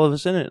tagged all of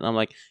us in it, and I'm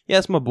like, yeah,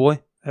 that's my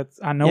boy.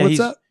 I know what's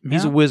up.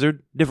 He's a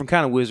wizard, different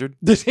kind of wizard.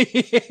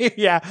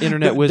 Yeah,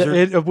 internet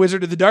wizard, a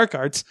wizard of the dark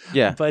arts.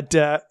 Yeah, but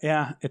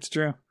yeah, it's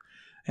true.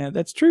 Yeah,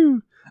 that's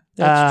true.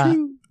 That's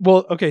true.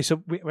 Well, okay,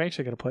 so we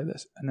actually got to play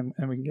this, and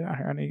then we can get out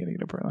here. I know you got to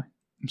get up early.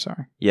 I'm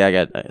sorry. Yeah, I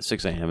got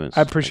 6 a.m.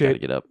 I appreciate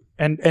it. Get up.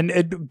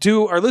 And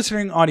to our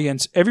listening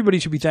audience, everybody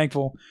should be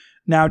thankful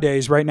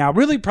nowadays, right now,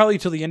 really probably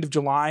till the end of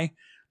July.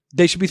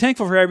 They should be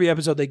thankful for every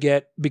episode they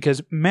get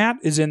because Matt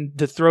is in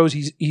the throes.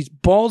 He's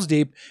balls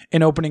deep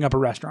in opening up a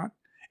restaurant.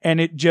 And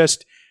it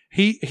just,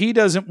 he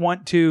doesn't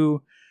want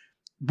to,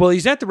 well,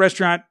 he's at the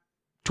restaurant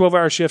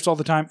 12-hour shifts all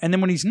the time. And then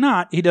when he's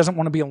not, he doesn't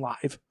want to be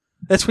alive.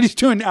 That's what he's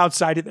doing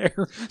outside of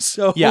there.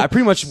 So yeah, I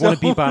pretty much want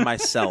to be by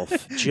myself.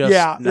 Just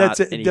that's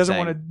it. He doesn't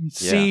want to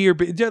see or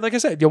be, like I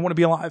said, you don't want to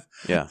be alive.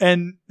 Yeah.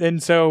 And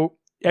so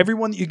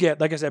everyone that you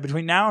get, like I said,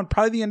 between now and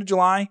probably the end of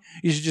July,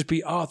 you should just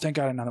be, oh, thank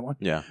God, another one.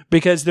 Yeah.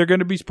 Because they're going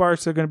to be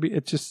sparse. They're going to be,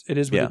 it is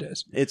what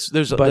it is.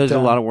 There's a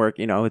lot of work,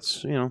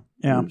 it's,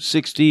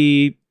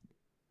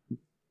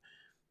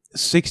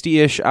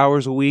 60-ish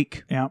hours a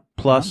week. Yeah.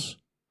 Plus,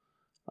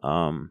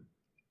 a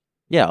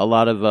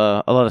lot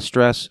of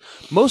stress.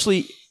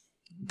 Mostly,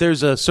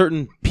 there's a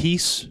certain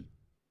peace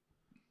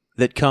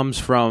that comes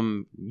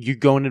from you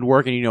going into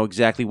work and you know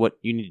exactly what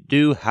you need to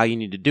do, how you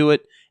need to do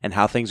it, and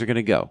how things are going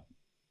to go.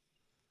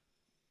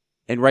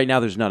 And right now,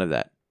 there's none of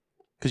that.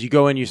 Because you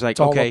go in, you're just like,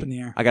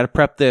 okay, I got to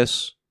prep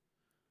this.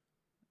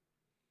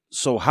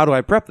 So how do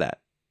I prep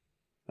that?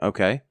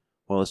 Okay.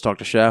 Well, let's talk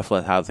to Chef.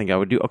 How I think I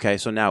would do. Okay,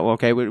 so now, how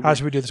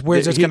should we do this?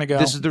 Where's this going to go?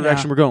 This is the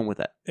direction we're going with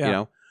that.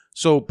 Yeah.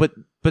 So, but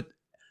the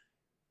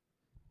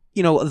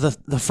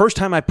first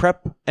time I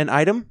prep an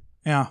item,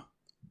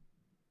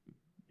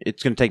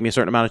 it's going to take me a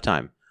certain amount of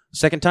time.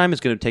 Second time, it's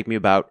going to take me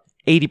about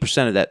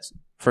 80% of that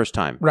first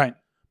time. Right.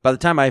 By the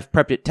time I've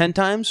prepped it 10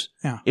 times,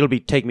 it'll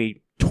take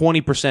me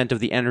 20% of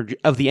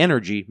the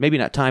energy, maybe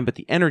not time, but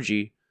the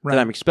energy that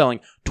I'm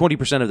expelling,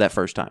 20% of that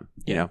first time,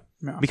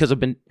 because I've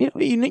been,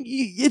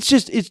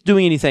 it's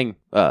doing anything.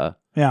 The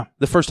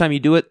first time you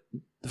do it,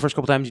 the first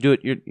couple times you do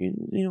it,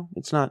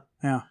 it's not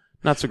so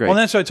great. Well,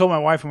 that's what I told my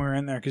wife when we were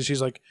in there, because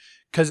she's like,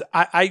 because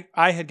I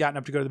had gotten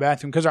up to go to the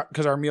bathroom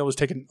because our meal was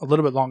taking a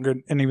little bit longer,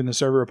 and even the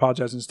server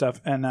apologized and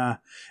stuff, and I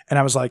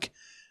was like,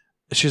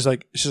 she's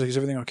like, is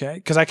everything okay?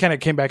 Because I kind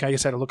of came back, I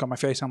guess I had a look on my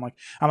face, and I'm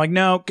like,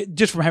 no,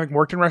 just from having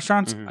worked in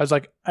restaurants, I was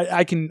like,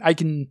 I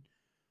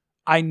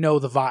know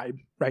the vibe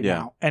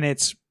now, and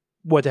it's,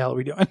 what the hell are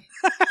we doing?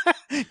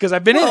 Because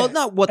I've been in it.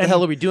 Not what the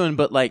hell are we doing,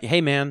 but like,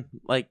 hey man,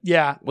 like,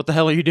 what the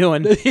hell are you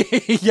doing?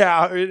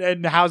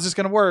 And how's this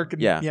going to work?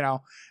 And,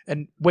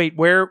 and wait,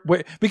 where?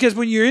 Because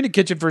when you're in a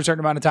kitchen for a certain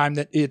amount of time,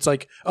 that it's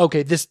like,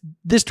 okay, this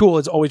tool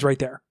is always right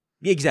there.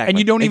 Exactly. And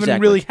you don't even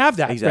really have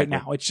that right Exactly.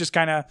 now. It's just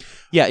kind of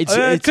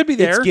it could be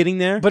there. It's getting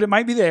there, but it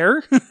might be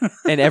there.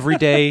 and every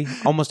day,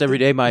 almost every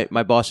day, my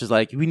boss is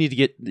like, we need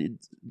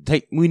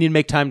to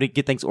make time to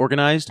get things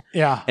organized.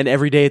 Yeah. And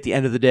every day at the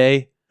end of the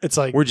day, It's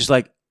like we're just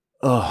like,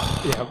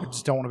 ugh. yeah, we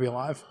just don't want to be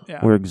alive. Yeah.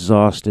 We're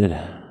exhausted.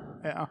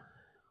 Yeah.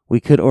 We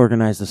could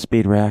organize the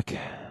speed rack,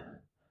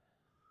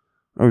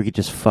 or we could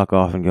just fuck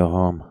off and go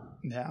home.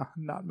 Yeah.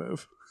 Not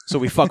move. So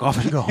we fuck off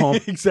and go home.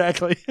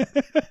 Exactly.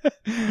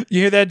 You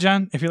hear that,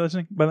 John? If you're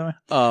listening, by the way.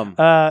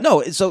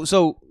 No.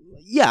 So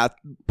yeah,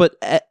 but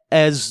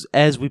as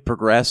we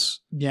progress,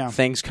 Yeah.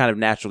 things kind of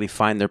naturally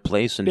find their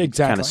place and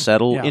Exactly. kind of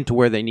settle Yeah. into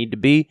where they need to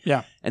be.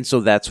 Yeah. And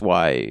so that's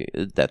why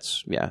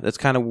that's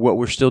kind of what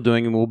we're still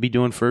doing and we'll be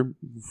doing for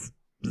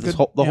the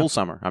whole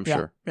summer, I'm Yeah.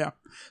 sure. Yeah.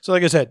 So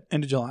like I said,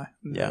 end of July.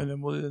 Yeah. And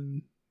then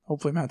and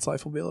hopefully Matt's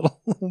life will be a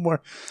little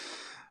more.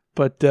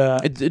 But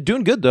It's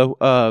doing good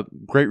though.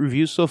 Great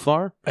reviews so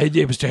far.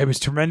 it was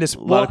tremendous. A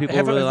lot of people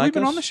have really we like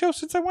been us. on the show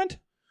since I went?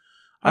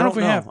 I I don't know don't if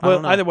we know. have. I Well,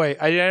 don't know. either way,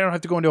 I don't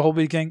have to go into a whole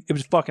big thing. It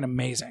was fucking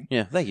amazing.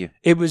 Yeah, thank you.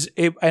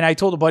 And I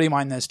told a buddy of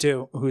mine this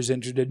too, who's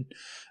interested.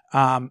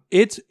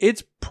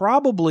 It's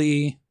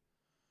probably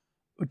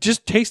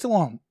just taste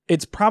alone.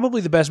 It's probably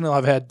the best meal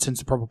I've had since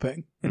the Purple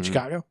Pig in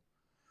Chicago.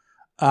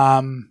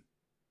 I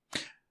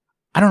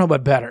don't know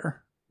about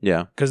better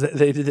Yeah. because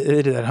they did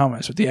that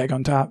hummus with the egg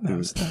on top. That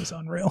was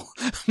unreal.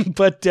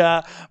 but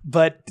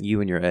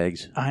You and your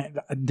eggs.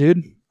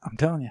 dude, I'm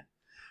telling you.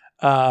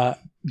 But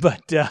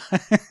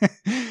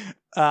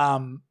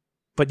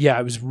yeah,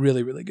 it was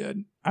really, really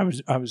good. I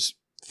was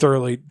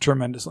thoroughly,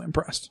 tremendously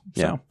impressed.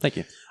 So. Yeah. Thank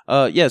you.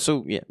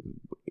 So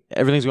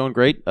everything's going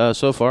great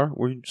so far.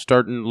 We're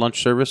starting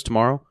lunch service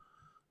tomorrow.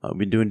 We've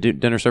been doing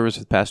dinner service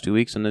for the past 2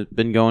 weeks, and it's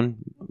been going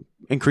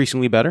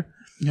increasingly better.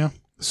 Yeah.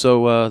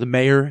 So the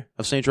mayor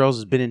of St. Charles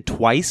has been in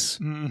twice.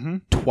 Mm-hmm.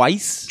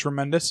 Twice.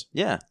 Tremendous.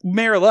 Yeah.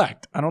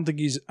 Mayor-elect. I don't think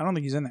he's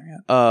in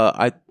there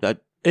yet.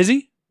 Is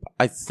he?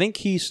 I think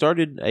he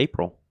started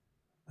April.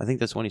 I think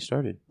that's when he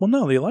started. Well,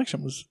 no, the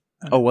election was.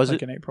 Was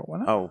like it in April?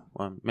 Wasn't it? Oh,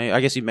 I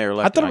guess he's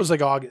mayor-elect. I thought it was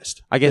like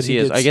August. I guess that he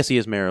is. did- I guess he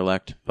is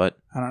mayor-elect, but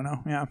I don't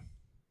know. Yeah.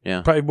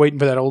 yeah. Probably waiting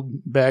for that old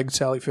bag,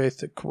 Sally Faith,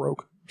 to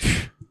croak.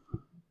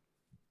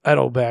 That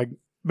old bag.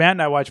 Matt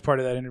and I watched part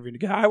of that interview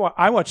together.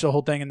 I watched the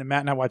whole thing, and then Matt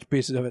and I watched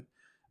pieces of it.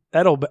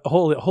 That old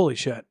holy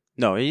shit.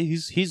 No,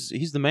 he's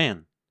the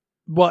man.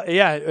 Well,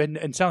 yeah,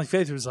 and Sally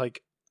Faith was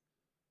like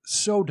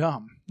so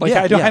dumb. Like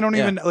Yeah, I don't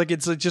yeah. even like.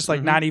 It's just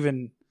like not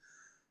even.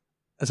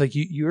 It's like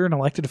you're an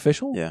elected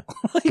official. Yeah.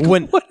 Like,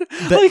 When what?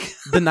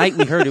 the night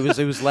we heard it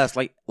was last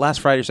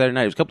Friday or Saturday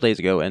night. It was a couple days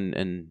ago,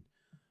 and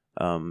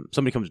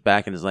somebody comes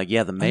back and is like,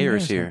 "Yeah, the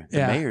mayor's here. The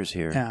mayor's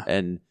here." Yeah.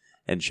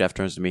 And Chef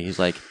turns to me. He's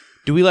like,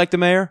 "Do we like the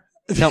mayor?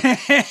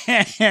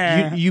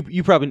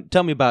 You probably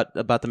tell me about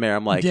the mayor."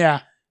 I'm like,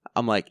 yeah,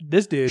 I'm like,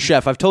 this dude,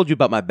 Chef, I've told you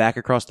about my back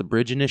across the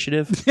bridge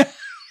initiative.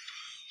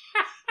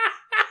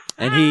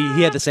 And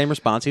he had the same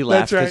response. He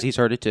laughed because right. he's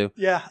heard it too.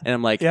 yeah, And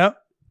I'm like, yep,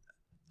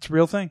 it's a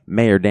real thing.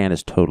 Mayor Dan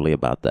is totally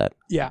about that.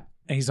 Yeah,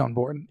 and he's on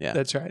board. Yeah.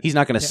 That's right. He's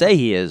not going to say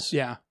he is,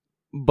 yeah,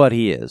 but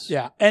he is.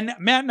 yeah. And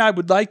Matt and I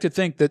would like to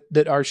think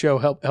that our show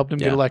helped him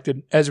get Yeah.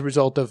 elected as a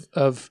result of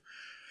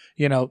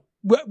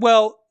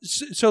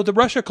so the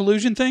Russia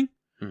collusion thing.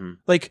 Mm-hmm.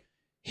 Like,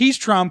 he's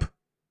Trump,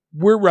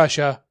 we're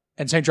Russia,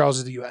 and St. Charles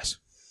is the U.S.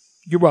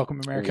 You're welcome,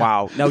 America.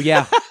 Wow. No,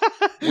 yeah.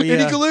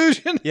 Any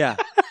collusion? Yeah.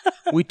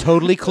 We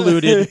totally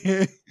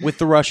colluded with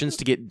the Russians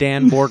to get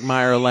Dan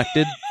Borgmeyer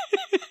elected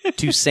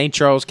to St.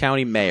 Charles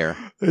County mayor.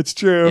 It's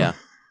true. Yeah.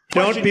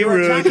 Don't be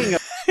rude.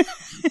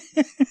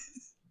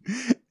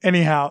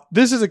 Anyhow,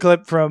 this is a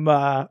clip from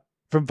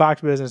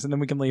Fox Business, and then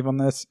we can leave on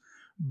this.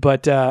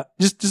 But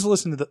just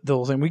listen to the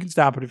whole thing. We can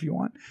stop it if you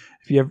want,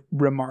 if you have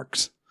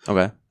remarks.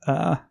 Okay.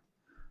 I'm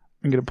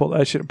gonna pull.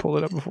 I should have pulled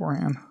it up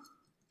beforehand.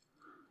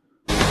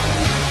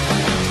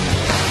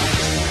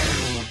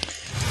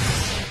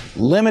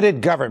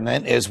 Limited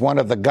government is one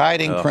of the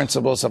guiding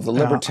principles of the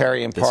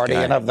Libertarian Party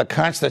guy. and of the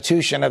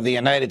Constitution of the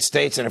United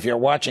States. And if you're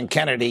watching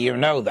Kennedy, you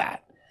know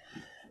that.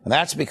 And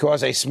that's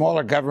because a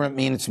smaller government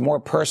means more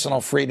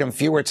personal freedom,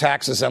 fewer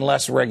taxes, and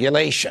less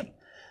regulation.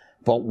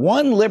 But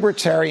one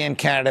Libertarian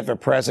candidate for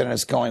president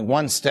is going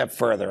one step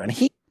further, and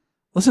he...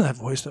 Listen to that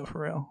voice, though,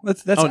 for real.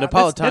 That's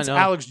Napolitano. That's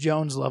Alex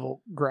Jones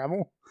level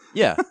gravel.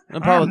 Yeah.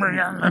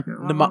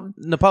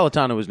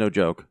 Napolitano was no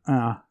joke.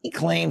 He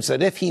claims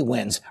that if he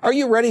wins, are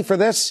you ready for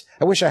this?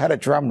 I wish I had a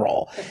drum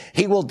roll.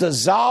 He will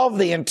dissolve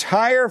the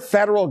entire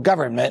federal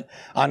government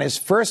on his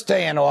first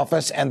day in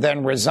office and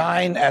then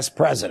resign as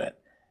president.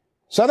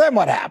 So then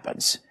what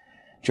happens?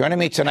 Joining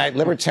me tonight,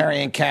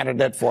 Libertarian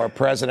candidate for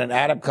president,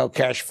 Adam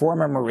Kokesh,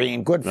 former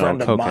Marine, good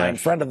friend of mine,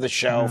 friend of the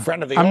show,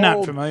 friend of the I'm old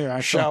not familiar,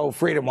 actually. show,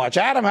 Freedom Watch.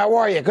 Adam, how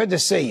are you? Good to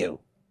see you.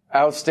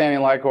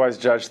 Outstanding. Likewise,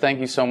 Judge. Thank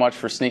you so much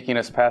for sneaking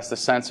us past the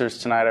censors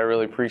tonight. I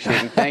really appreciate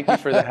it. And thank you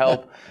for the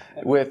help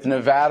with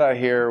Nevada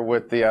here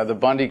with the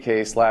Bundy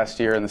case last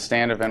year and the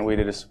stand event we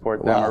did to support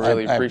them. Well, I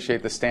really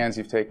appreciate the stands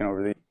you've taken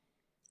over the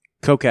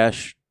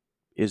Kokesh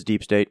is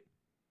deep state.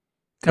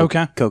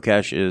 Okay.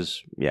 Kokesh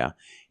is, yeah.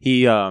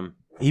 He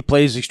He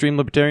plays extreme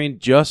libertarian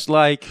just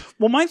like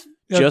Well, my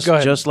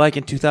just like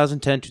in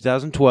 2010,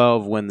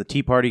 2012 when the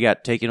Tea Party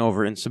got taken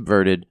over and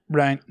subverted.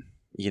 right,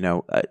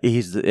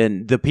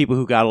 And the people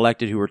who got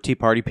elected who were Tea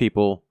Party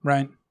people,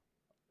 right.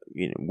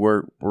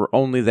 were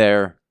only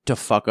there to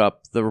fuck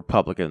up the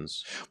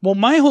Republicans. Well,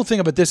 my whole thing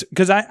about this,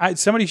 because I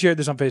somebody shared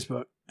this on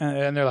Facebook,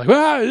 and they're like,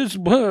 I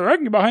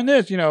can get behind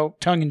this,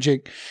 tongue in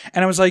cheek.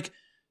 And I was like,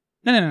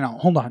 no,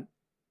 hold on.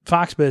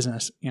 Fox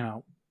Business,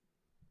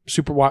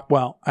 super,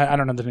 well, I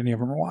don't know that any of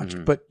them are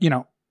watched, but,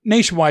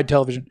 nationwide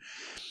television.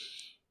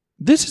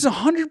 This is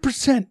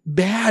 100%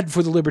 bad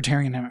for the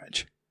libertarian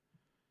image.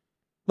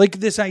 Like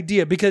this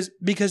idea, because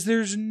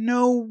there's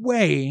no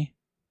way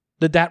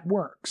that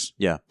works.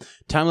 Yeah.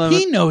 Timeline.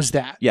 He knows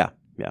that. Yeah.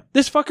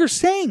 This fucker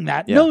saying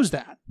that knows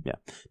that. Yeah.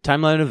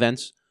 Timeline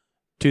events.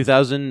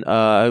 2000.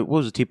 What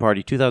was the Tea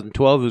Party?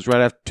 2012. It was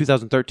right after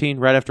 2013.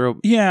 Right after.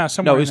 Yeah.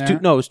 Somewhere.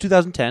 It was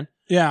 2010.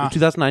 Yeah. It was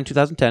 2009,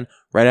 2010.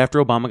 Right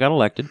after Obama got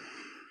elected,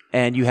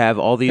 and you have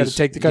all these. Got to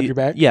take the country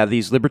back. Yeah,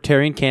 these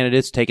libertarian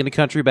candidates taking the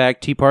country back.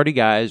 Tea Party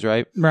guys,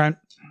 right? Right.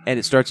 And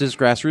it starts this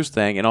grassroots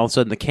thing, and all of a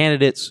sudden, the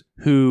candidates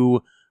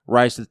who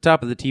rise to the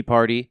top of the Tea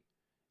Party,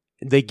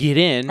 they get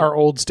in. Our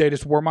old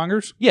statist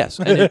warmongers? Yes.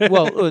 And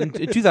in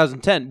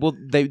 2010,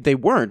 they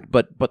weren't,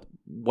 but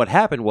what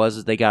happened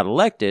was they got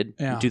elected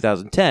in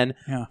 2010.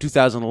 Yeah.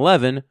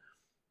 2011,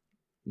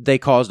 they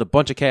caused a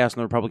bunch of chaos in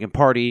the Republican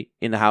Party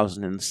in the House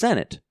and in the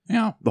Senate.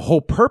 Yeah. The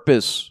whole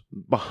purpose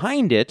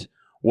behind it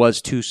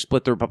was to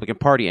split the Republican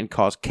Party and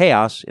cause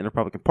chaos in the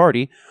Republican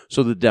Party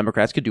so the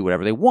Democrats could do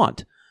whatever they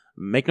want.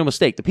 Make no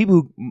mistake,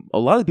 a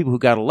lot of the people who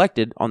got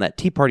elected on that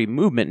Tea Party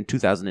movement in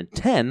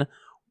 2010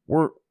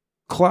 were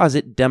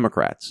closet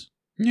Democrats.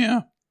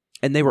 Yeah.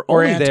 And they were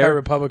only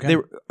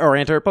anti-Republican.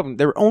 Anti-Republican.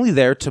 They were only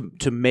there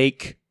to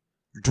make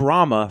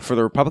drama for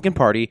the Republican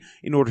Party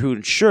in order to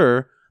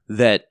ensure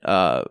that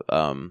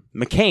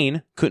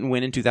McCain couldn't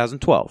win in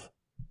 2012.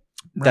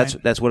 Right.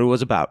 That's what it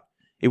was about.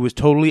 It was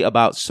totally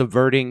about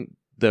subverting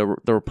the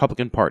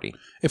Republican Party.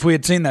 If we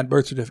had seen that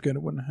birth certificate,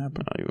 it wouldn't have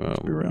happened.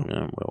 Let's be real.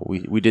 Yeah, well,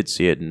 we did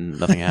see it and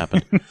nothing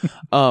happened.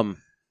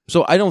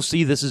 So I don't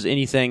see this as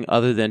anything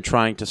other than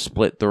trying to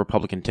split the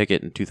Republican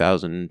ticket in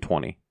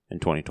 2020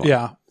 and 2020.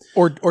 Yeah,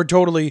 or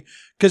totally.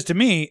 Because to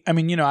me, I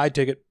mean, I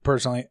take it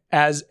personally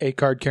as an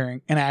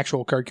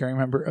actual card carrying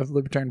member of the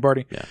Libertarian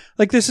Party. Yeah.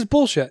 Like this is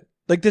bullshit.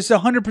 Like this is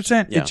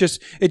 100%. Yeah.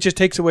 It just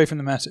takes away from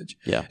the message.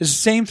 Yeah. It's the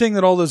same thing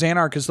that all those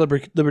anarchist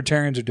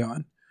libertarians are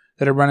doing.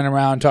 That are running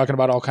around talking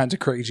about all kinds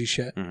of crazy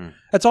shit. Mm-hmm.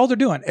 That's all they're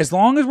doing. As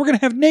long as we're going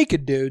to have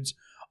naked dudes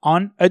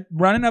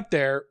running up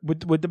there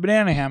with the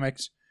banana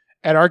hammocks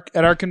at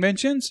our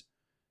conventions,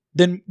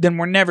 then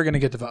we're never going to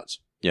get the votes.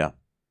 Yeah,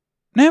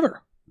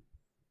 never.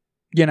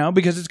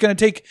 Because it's going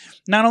to take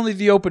not only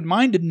the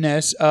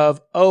open-mindedness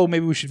of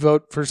maybe we should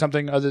vote for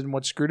something other than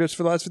what screwed us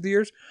for the last 50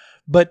 years,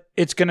 but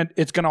it's gonna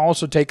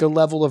also take a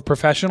level of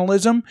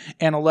professionalism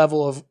and a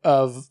level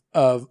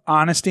of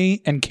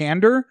honesty and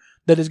candor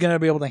that is going to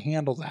be able to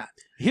handle that.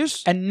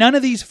 And none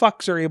of these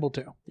fucks are able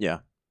to. Yeah.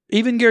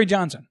 Even Gary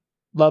Johnson.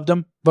 Loved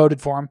him. Voted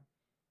for him.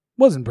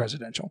 Wasn't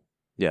presidential.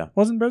 Yeah.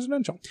 Wasn't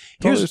presidential.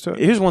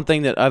 Here's one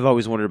thing that I've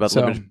always wondered about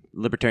the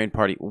Libertarian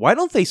Party. Why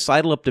don't they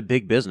sidle up to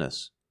big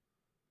business?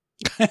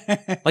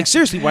 Like,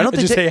 seriously, why don't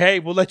they just say, hey,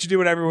 we'll let you do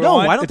whatever we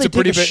want? No, why don't they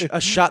take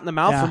a shot in the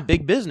mouth from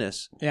big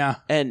business? Yeah.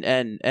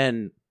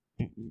 And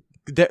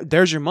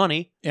there's your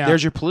money. Yeah.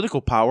 There's your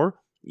political power.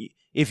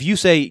 If you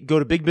say, go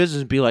to big business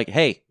and be like,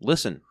 hey,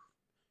 listen,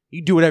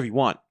 you do whatever you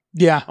want.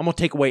 Yeah. I'm going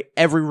to take away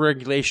every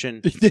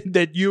regulation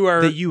that you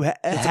have.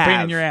 It's a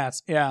pain in your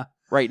ass. Yeah.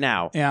 Right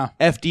now. Yeah.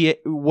 FDA,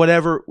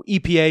 whatever,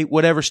 EPA,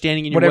 whatever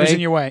standing in your way. Whatever's in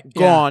your way.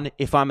 Gone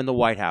if I'm in the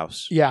White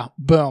House. Yeah.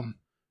 Boom.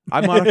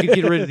 I'm not going to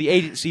get rid of the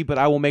agency, but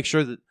I will make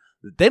sure that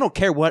they don't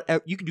care what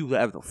you can do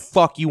whatever the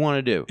fuck you want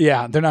to do.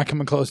 Yeah. They're not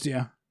coming close to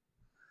you.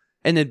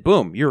 And then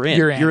boom, you're in.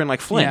 You're in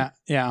like Flynn. Yeah.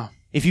 Yeah.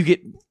 If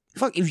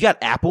you got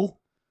Apple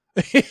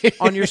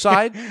on your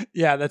side.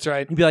 Yeah, that's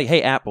right. You'd be like,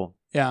 hey, Apple.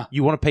 Yeah.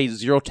 You want to pay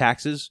zero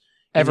taxes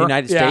ever in the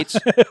United States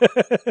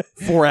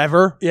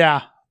forever?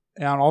 Yeah.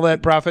 Yeah, and all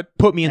that profit.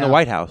 Put me in the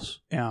White House.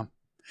 Yeah.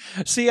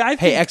 See, I think...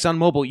 Hey,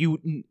 ExxonMobil,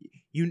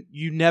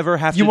 you never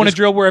have to... You want to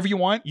drill wherever you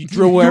want? You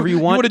drill wherever you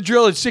want? You want to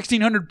drill at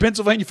 1600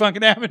 Pennsylvania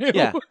fucking Avenue?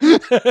 Yeah.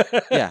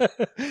 Yeah.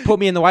 Put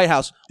me in the White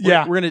House.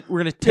 We're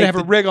gonna have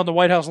a rig on the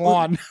White House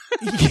lawn.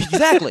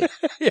 Exactly.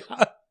 Yeah.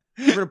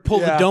 We're going to pull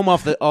the dome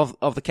off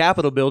the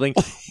Capitol building,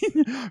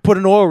 put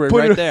an oil rig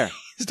right there.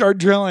 Start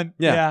drilling.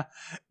 Yeah.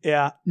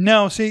 Yeah.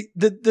 No, see,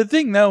 the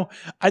thing, though,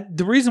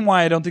 the reason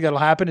why I don't think that'll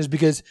happen is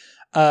because,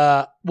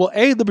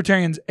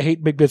 libertarians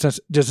hate big business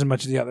just as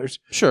much as the others.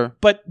 Sure.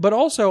 But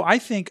also, I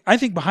think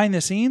behind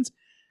the scenes,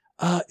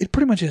 it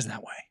pretty much is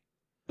that way.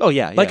 Oh,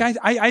 yeah. Like,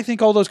 I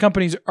think all those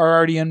companies are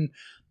already in,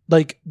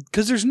 like,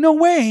 because there's no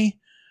way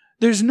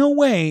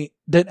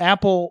that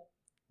Apple...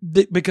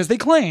 because they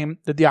claim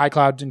that the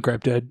iCloud's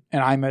encrypted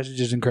and iMessage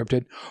is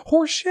encrypted.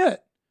 Horse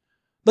shit.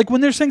 Like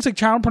when there's things like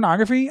child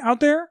pornography out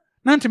there,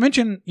 not to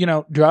mention,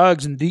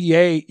 drugs and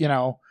DEA,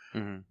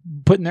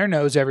 putting their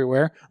nose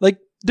everywhere. Like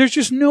There's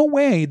just no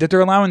way that they're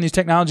allowing these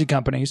technology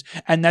companies,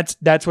 and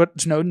that's what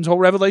Snowden's whole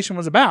revelation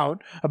was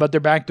about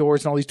their backdoors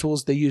and all these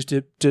tools they use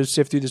to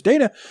sift through this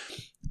data.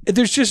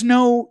 There's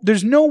no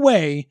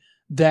way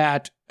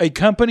that a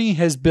company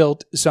has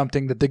built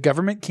something that the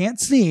government can't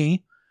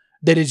see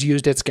that is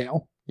used at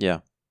scale. Yeah.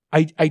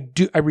 I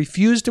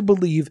refuse to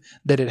believe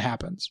that it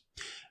happens.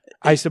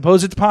 I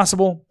suppose it's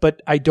possible,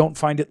 but I don't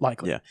find it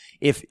likely. Yeah.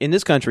 If in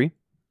this country,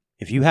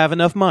 if you have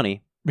enough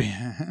money,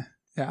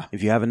 yeah.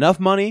 If you have enough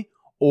money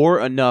or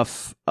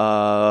enough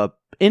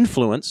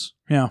influence,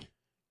 Yeah.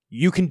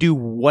 you can do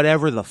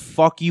whatever the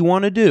fuck you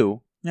want to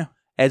do. Yeah.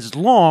 As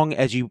long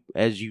as you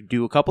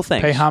do a couple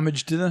things. Pay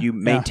homage to You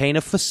maintain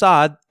a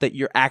facade that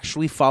you're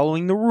actually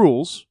following the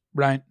rules.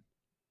 Right.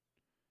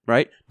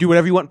 Right? Do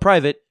whatever you want in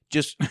private.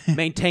 Just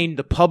maintain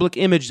the public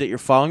image that you're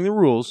following the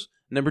rules.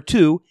 Number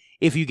 2,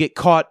 if you get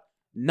caught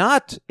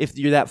if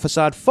that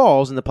facade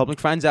falls and the public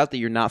finds out that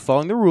you're not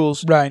following the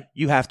rules, right,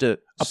 you have to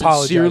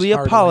sincerely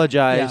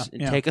apologize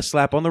and take a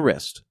slap on the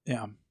wrist.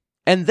 Yeah.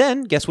 And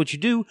then guess what you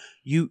do?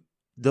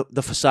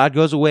 The facade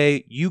goes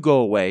away, you go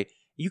away.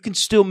 You can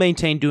still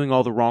maintain doing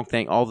all the wrong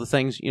thing, all the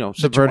things,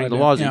 subverting the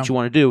laws that you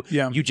want to do.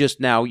 Yeah.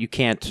 You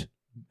can't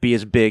be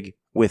as big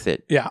with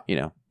it. Yeah.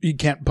 You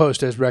can't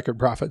post as record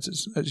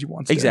profits as you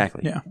once did.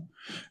 Exactly. Yeah.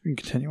 We can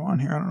continue on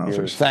here. I don't know if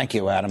there's... Thank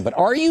you, Adam. But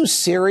are you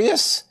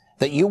serious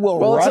that you will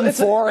run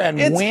for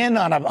and win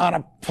on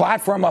a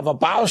platform of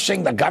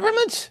abolishing the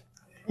government?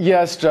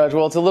 Yes, Judge.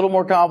 Well, it's a little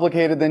more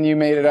complicated than you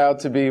made it out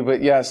to be,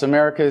 but yes,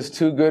 America is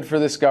too good for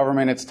this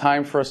government. It's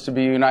time for us to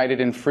be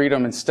united in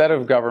freedom instead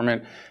of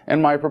government.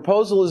 And my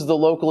proposal is the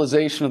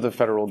localization of the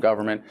federal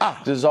government,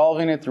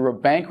 dissolving it through a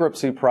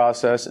bankruptcy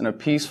process in a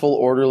peaceful,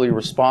 orderly,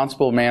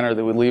 responsible manner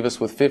that would leave us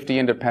with 50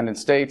 independent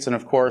states and,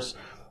 of course,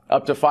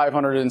 up to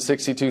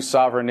 562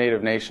 sovereign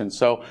native nations.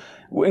 So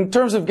in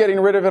terms of getting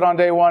rid of it on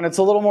day one, it's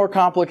a little more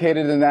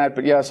complicated than that.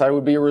 But yes, I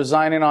would be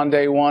resigning on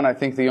day one. I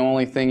think the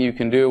only thing you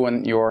can do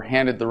when you're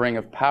handed the ring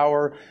of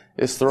power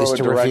is throw it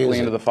directly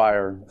into the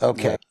fire.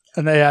 Okay.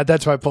 And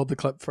that's why I pulled the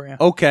clip for you.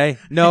 Okay.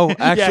 No,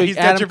 actually,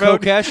 Adam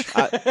Kokesh,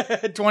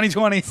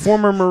 2020.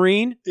 former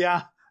Marine.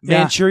 Yeah.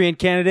 Manchurian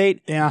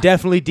candidate. Yeah.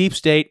 Definitely deep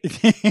state.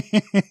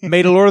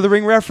 Made a Lord of the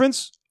Ring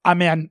reference. I'm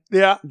in.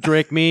 Yeah.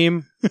 Drake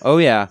meme. Oh,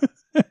 yeah.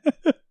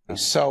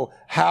 So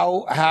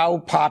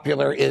how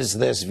popular is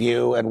this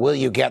view, and will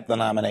you get the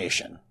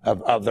nomination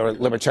of the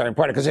Libertarian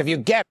Party? Because if you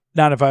get...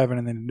 Not if I have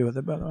anything to do with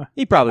it, by the way.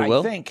 He probably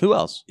will. I think. Who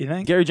else? You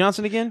think? Gary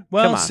Johnson again?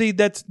 Well, Come on. see,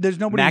 there's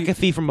nobody...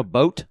 McAfee from a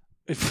boat?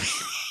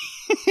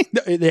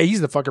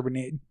 He's the fucker we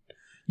need.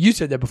 You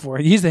said that before.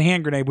 He's the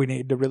hand grenade we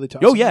need to really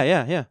talk. Oh,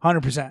 yeah.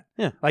 100%.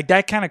 Yeah. Like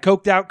that kind of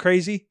coked out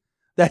crazy.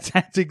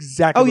 That's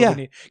exactly what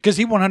we need. Because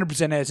he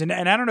 100% is. And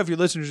I don't know if your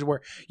listeners are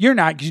aware. You're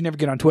not, because you never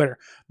get on Twitter.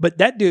 But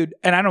that dude,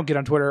 and I don't get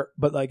on Twitter,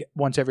 but like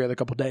once every other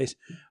couple of days.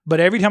 But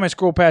every time I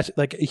scroll past,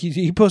 like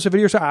he posts a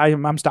video, so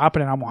I'm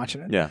stopping and I'm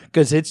watching it. Yeah.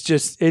 Because it's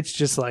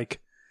just like...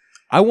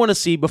 I want to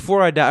see,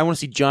 before I die, I want to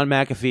see John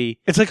McAfee.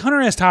 It's like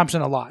Hunter S.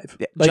 Thompson alive.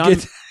 Like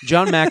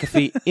John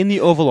McAfee in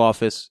the Oval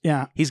Office.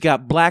 Yeah. He's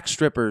got black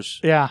strippers.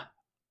 Yeah.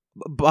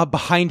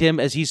 Behind him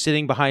as he's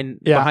sitting behind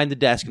the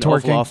desk in the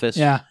Oval Office.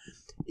 Yeah.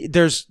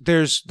 There's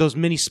those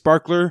mini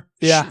sparkler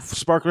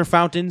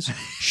fountains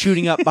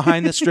shooting up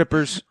behind the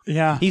strippers.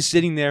 Yeah. He's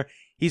sitting there.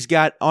 He's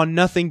got on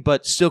nothing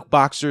but silk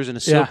boxers and a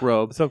silk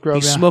robe.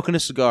 He's smoking a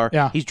cigar.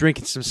 Yeah. He's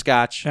drinking some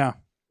scotch. Yeah.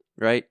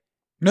 Right?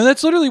 No,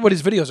 that's literally what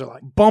his videos are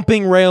like.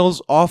 Bumping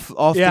rails off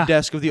the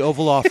desk of the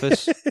Oval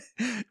Office.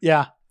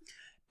 Yeah.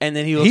 And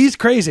then he's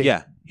crazy.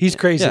 Yeah. He's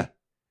crazy.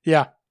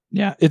 Yeah.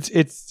 Yeah.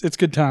 It's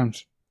good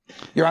times.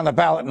 You're on the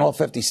ballot in all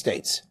 50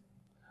 states.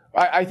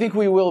 I think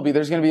we will be.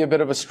 There's going to be a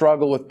bit of a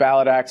struggle with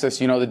ballot access.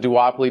 The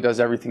duopoly does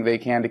everything they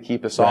can to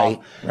keep us off.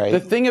 Right. The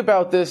thing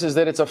about this is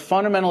that it's a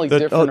fundamentally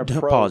different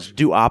approach. Pause.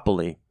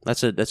 Duopoly.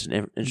 That's an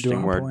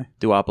interesting word.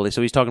 Duopoly.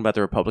 So he's talking about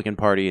the Republican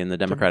Party and the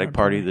Democratic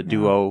Party, the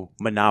duo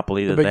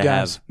monopoly that they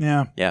have.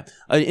 Yeah. Yeah.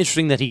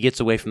 Interesting that he gets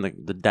away from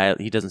the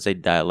he doesn't say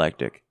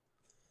dialectic.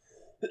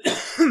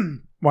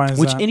 Why is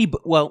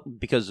that?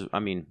 Because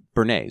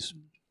Bernays,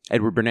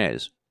 Edward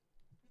Bernays,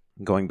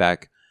 going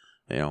back,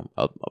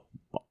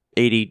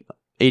 80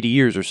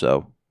 years or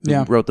so.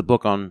 Yeah. Wrote the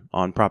book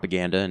on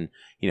propaganda, and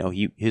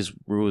his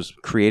was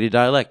created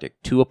dialectic,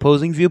 two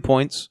opposing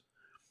viewpoints,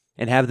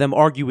 and have them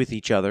argue with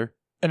each other,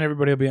 and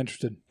everybody will be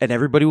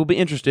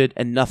interested.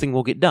 And nothing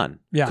will get done.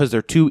 Yeah. Because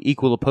they're two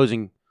equal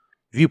opposing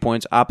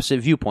viewpoints,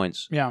 opposite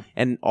viewpoints. Yeah.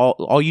 And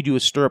all you do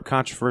is stir up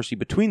controversy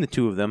between the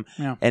two of them.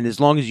 Yeah. And as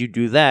long as you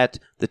do that,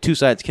 the two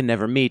sides can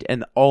never meet,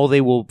 and all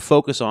they will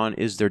focus on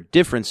is their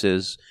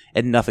differences,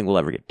 and nothing will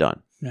ever get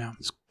done. Yeah.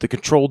 It's the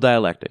controlled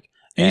dialectic.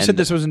 And you said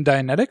this was in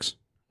Dianetics?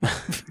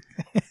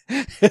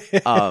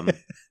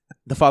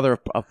 The father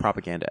of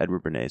propaganda,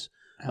 Edward Bernays.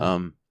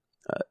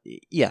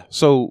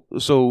 So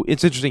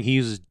it's interesting he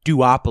uses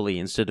duopoly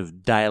instead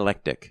of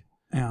dialectic.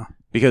 Yeah.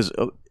 Because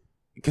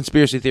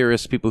conspiracy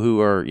theorists, people who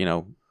are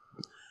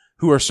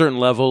a certain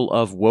level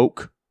of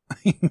woke,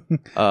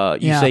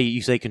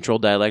 you say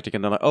controlled dialectic,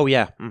 and they're like, oh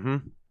yeah, mm-hmm,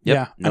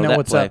 yep, I know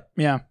what's play. up.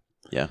 Yeah.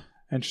 Yeah.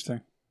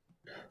 Interesting.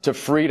 to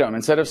freedom.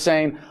 Instead of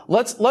saying,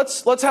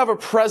 let's have a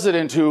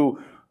president who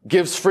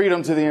gives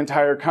freedom to the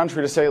entire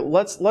country, to say,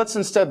 let's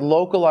instead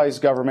localize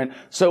government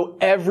so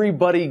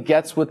everybody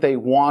gets what they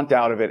want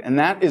out of it. And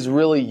that is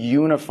really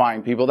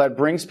unifying people. That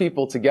brings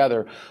people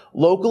together.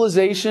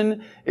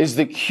 Localization is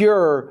the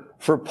cure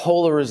for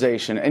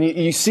polarization. And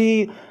you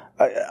see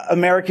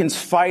Americans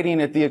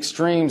fighting at the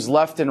extremes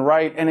left and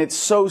right, and it's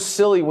so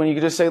silly when you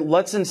could just say,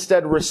 let's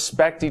instead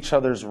respect each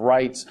other's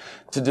rights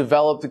to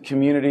develop the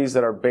communities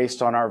that are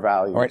based on our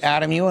values. All right,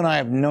 Adam, you and I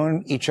have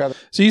known each other.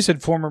 So you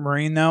said former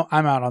Marine, though.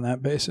 I'm out on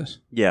that basis.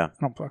 Yeah.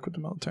 I don't fuck with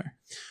the military.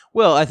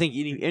 Well, I think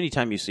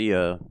anytime you see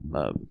a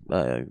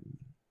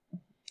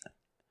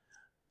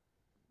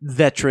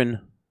veteran,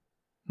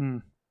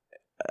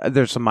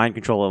 there's some mind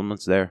control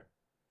elements there,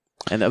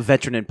 and a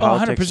veteran in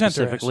politics 100%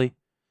 specifically.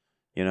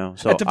 You know,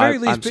 so at the very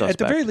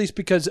least,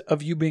 because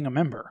of you being a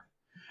member,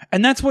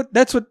 and that's what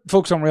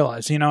folks don't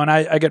realize. You know, and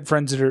I get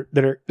friends that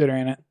are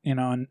in it, you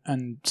know,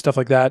 and stuff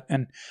like that,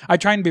 and I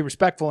try and be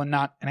respectful and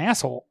not an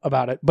asshole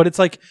about it. But it's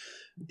like,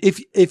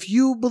 if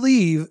you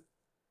believe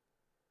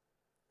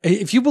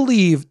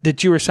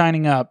that you are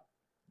signing up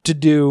to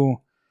do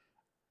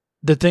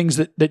the things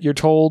that you're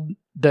told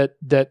that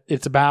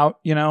it's about,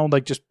 you know,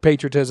 like just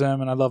patriotism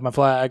and I love my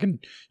flag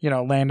and, you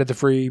know, land of the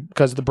free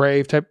because of the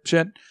brave type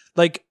shit,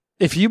 like.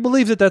 If you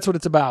believe that that's what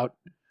it's about,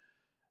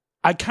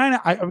 I'm kind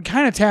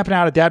of tapping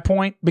out at that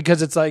point,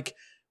 because it's like,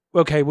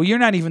 okay, well, you're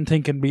not even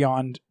thinking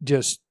beyond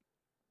just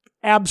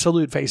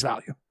absolute face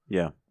value.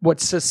 Yeah.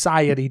 What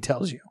society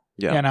tells you.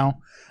 Yeah. You know?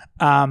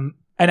 And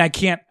I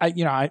can't, how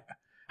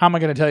am I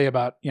going to tell you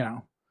about, you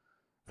know,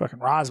 fucking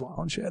Roswell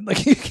and shit?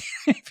 Like,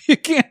 you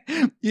can't,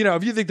 you know,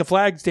 if you think the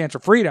flag stands for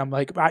freedom,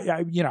 like,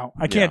 I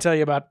can't tell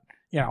you about,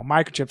 you know,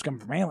 microchips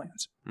coming from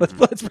aliens.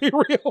 Let's be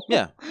real.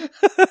 Yeah.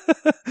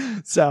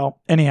 So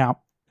anyhow,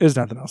 there's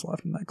nothing else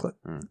left in that clip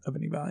of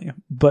any value.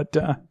 But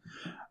I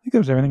think that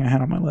was everything I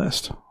had on my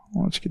list.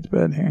 Well, let's get to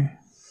bed here.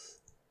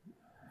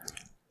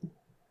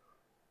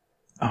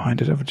 Oh, I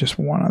did have just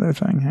one other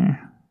thing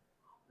here.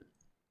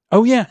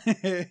 Oh yeah.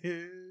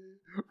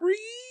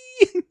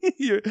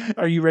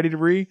 Are you ready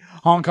to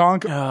honk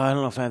honk? I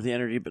don't know if I have the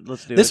energy, but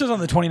let's do This it. was on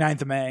the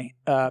 29th of May,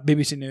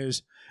 BBC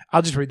News.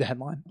 I'll just read the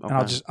headline, Okay.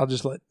 and I'll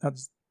just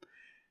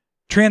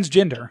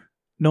transgender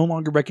no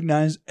longer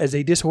recognized as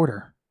a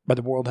disorder by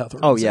the World Health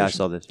Organization. Oh yeah, I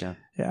saw this. Yeah.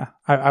 Yeah,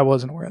 I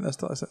wasn't aware of this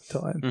till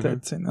I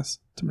had seen this.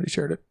 Somebody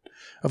shared it,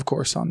 of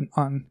course, on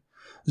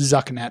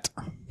Zucknet.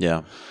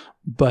 Yeah.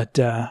 But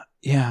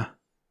yeah.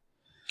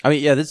 I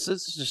mean, yeah, this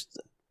is just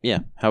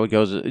how it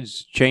goes.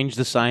 It's change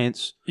the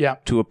science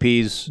to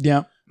appease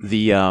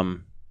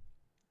the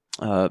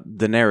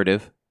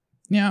narrative.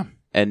 Yeah.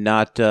 And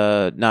not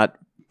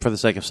for the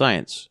sake of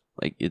science.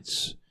 Like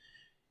it's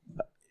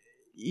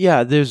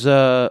there's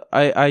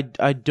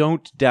I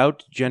don't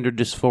doubt gender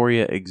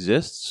dysphoria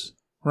exists.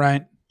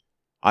 Right.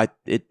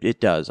 It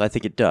does. I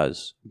think it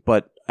does.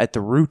 But at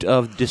the root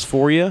of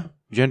dysphoria,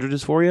 gender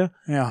dysphoria,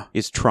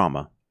 is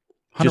trauma.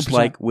 100%. Just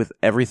like with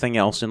everything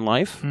else in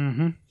life.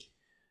 Mm-hmm.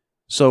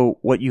 So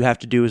what you have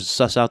to do is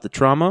suss out the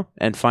trauma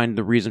and find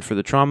the reason for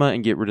the trauma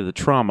and get rid of the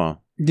trauma.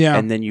 Yeah.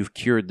 And then you've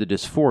cured the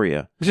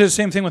dysphoria. Which is the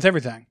same thing with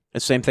everything.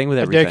 It's the same thing with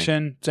everything.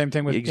 Addiction, same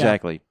thing with...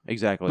 Exactly.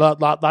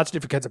 Lots of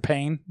different kinds of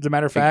pain, as a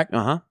matter of fact.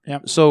 Uh-huh.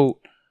 Yep. So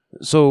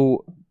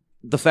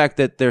the fact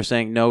that they're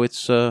saying, no,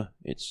 it's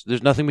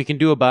there's nothing we can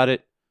do about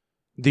it.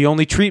 The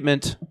only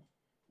treatment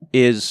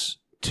is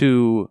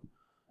to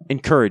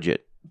encourage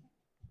it.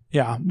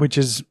 Yeah, which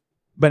is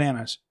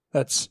bananas.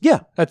 That's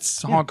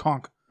honk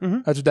honk.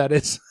 Mm-hmm. That's what that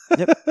is.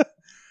 Yep.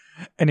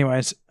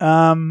 Anyways,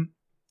 from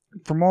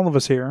all of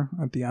us here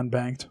at the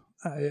Unbanked,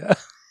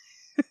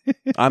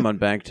 I'm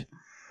unbanked.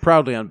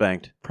 Proudly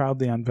unbanked.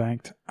 Proudly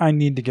unbanked. I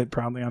need to get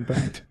proudly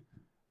unbanked.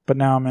 But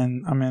now I'm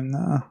in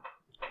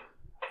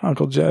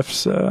Uncle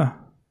Jeff's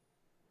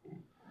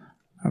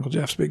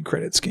big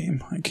credit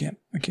scheme. I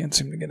can't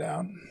seem to get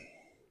out.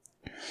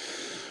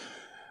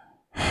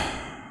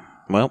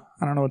 Well,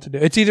 I don't know what to do.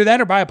 It's either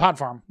that or buy a pot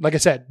farm. Like I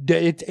said,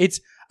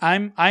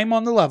 I'm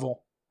on the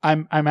level.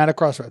 I'm at a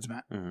crossroads,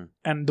 Matt. Mm-hmm.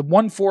 And the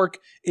one fork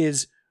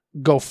is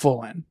go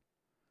full in.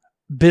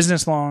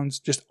 Business loans,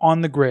 just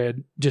on the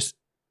grid, just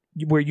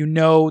where you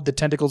know the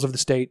tentacles of the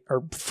state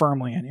are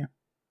firmly in you.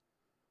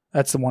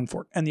 That's the one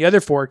fork. And the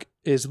other fork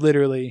is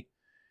literally...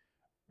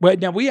 Well,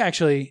 now we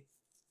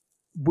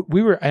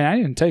were... And I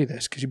didn't tell you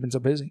this because you've been so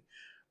busy.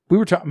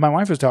 My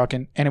wife was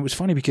talking, and it was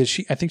funny because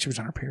I think she was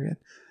on her period.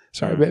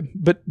 Sorry, babe.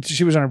 But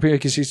she was on her period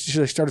because she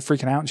like started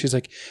freaking out, and she's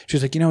like,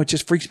 you know, it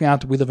just freaks me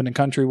out that we live in a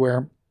country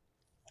where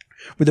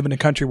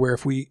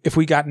if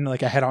we got in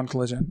like a head-on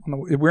collision,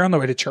 we're on the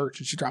way to church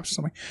and she drops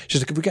something.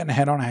 She's like, if we got in a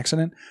head-on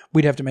accident,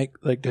 we'd have to make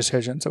like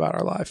decisions about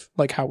our life,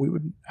 like how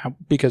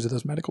because of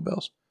those medical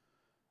bills.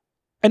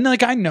 And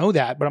like I know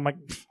that, but I'm like,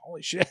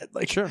 holy shit,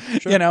 like sure.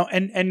 You know.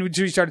 And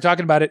we started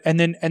talking about it, and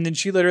then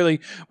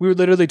we were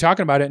literally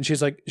talking about it, and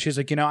she's like,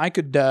 you know, I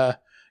could.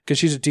 Because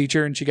she's a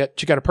teacher and she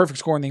got a perfect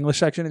score in the English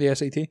section of the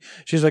SAT.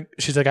 She's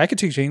like, I could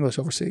teach English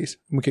overseas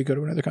and we could go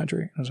to another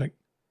country. I was like,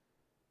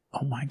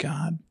 oh my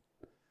God.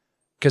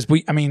 Because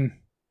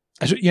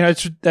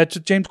That's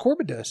what James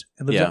Corbett does.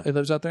 He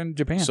lives out there in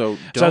Japan. So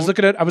I was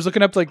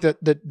looking up like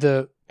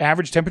the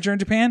average temperature in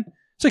Japan.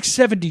 It's like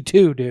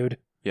 72, dude.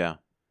 Yeah.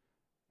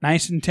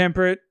 Nice and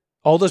temperate.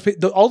 All those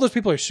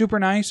people are super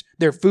nice.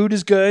 Their food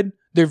is good.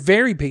 They're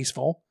very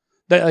peaceful.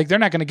 They're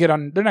not going to get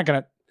on. They're not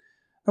going to.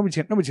 Nobody's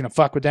going to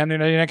fuck with them. They're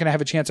not going to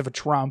have a chance of a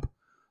Trump.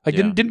 Like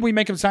didn't we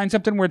make them sign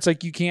something where it's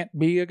like you can't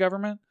be a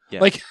government? Yeah.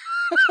 Like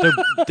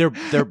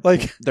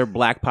their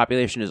black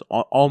population is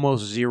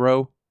almost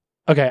zero.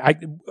 Okay,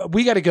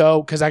 we got to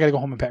go because I got to go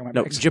home and pack my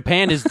bags.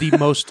 Japan is the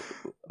most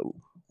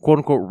quote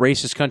unquote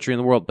racist country in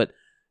the world, but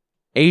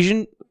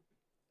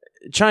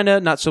China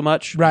not so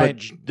much. Right.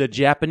 But the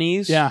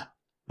Japanese,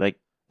 like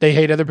they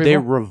hate other people. They're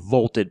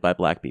revolted by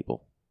black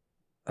people.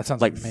 That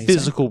sounds like amazing.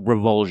 Physical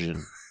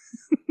revulsion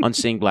on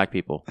seeing black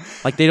people.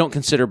 Like they don't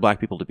consider black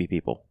people to be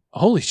people.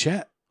 Holy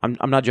shit! I'm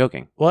not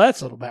joking. Well,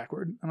 that's a little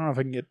backward. I don't know if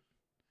I can get.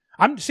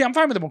 I'm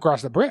fine with them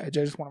across the bridge.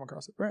 I just want them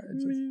across the bridge.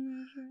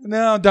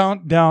 No,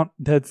 don't be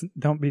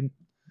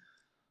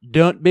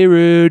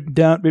rude.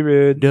 Don't be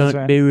rude.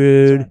 Don't be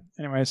rude.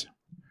 Anyways,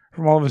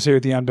 from all of us here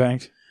at the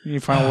Unbanked, any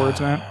final words,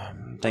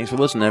 man? Thanks for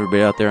listening,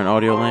 everybody out there in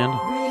audio land.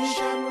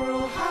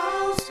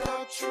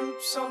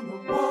 Troops on the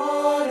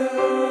water.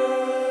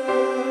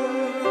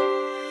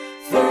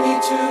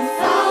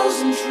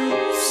 32,000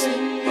 troops in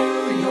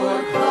New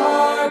York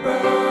Harbor.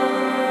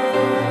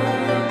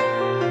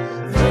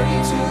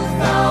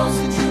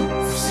 32,000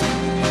 troops in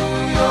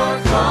New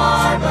York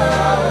Harbor.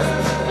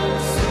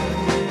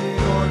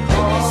 And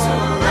they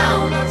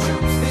surround our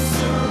troops, they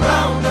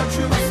surround our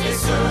troops, they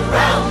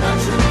surround our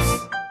troops.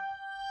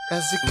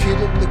 As a kid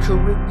in the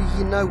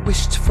Caribbean, I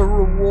wished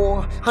for a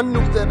war. I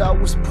knew that I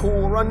was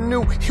poor, I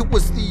knew it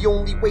was the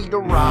only way to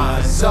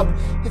rise up.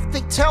 If they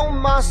tell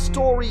my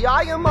story,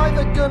 I am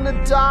either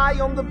gonna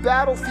die on the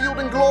battlefield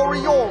in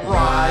glory or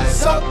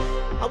rise up.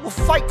 I will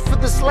fight for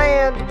this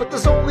land, but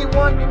there's only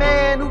one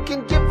man who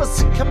can give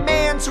us a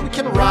command so we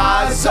can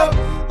rise up.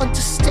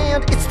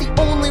 Understand, it's the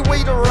only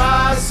way to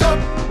rise up,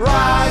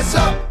 rise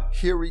up.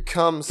 Here he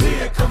comes.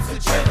 Here comes the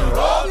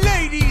general.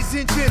 Ladies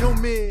and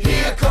gentlemen,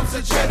 Here comes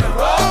the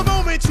general. the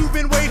moment you've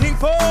been waiting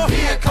for.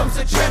 Here comes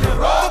the general.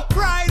 The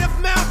pride of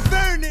Mount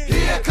Vernon.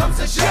 Here comes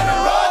the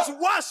general. George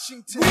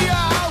Washington. We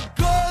are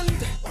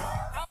outgunned.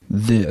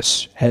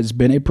 This has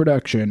been a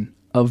production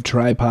of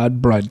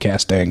Tripod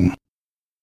Broadcasting.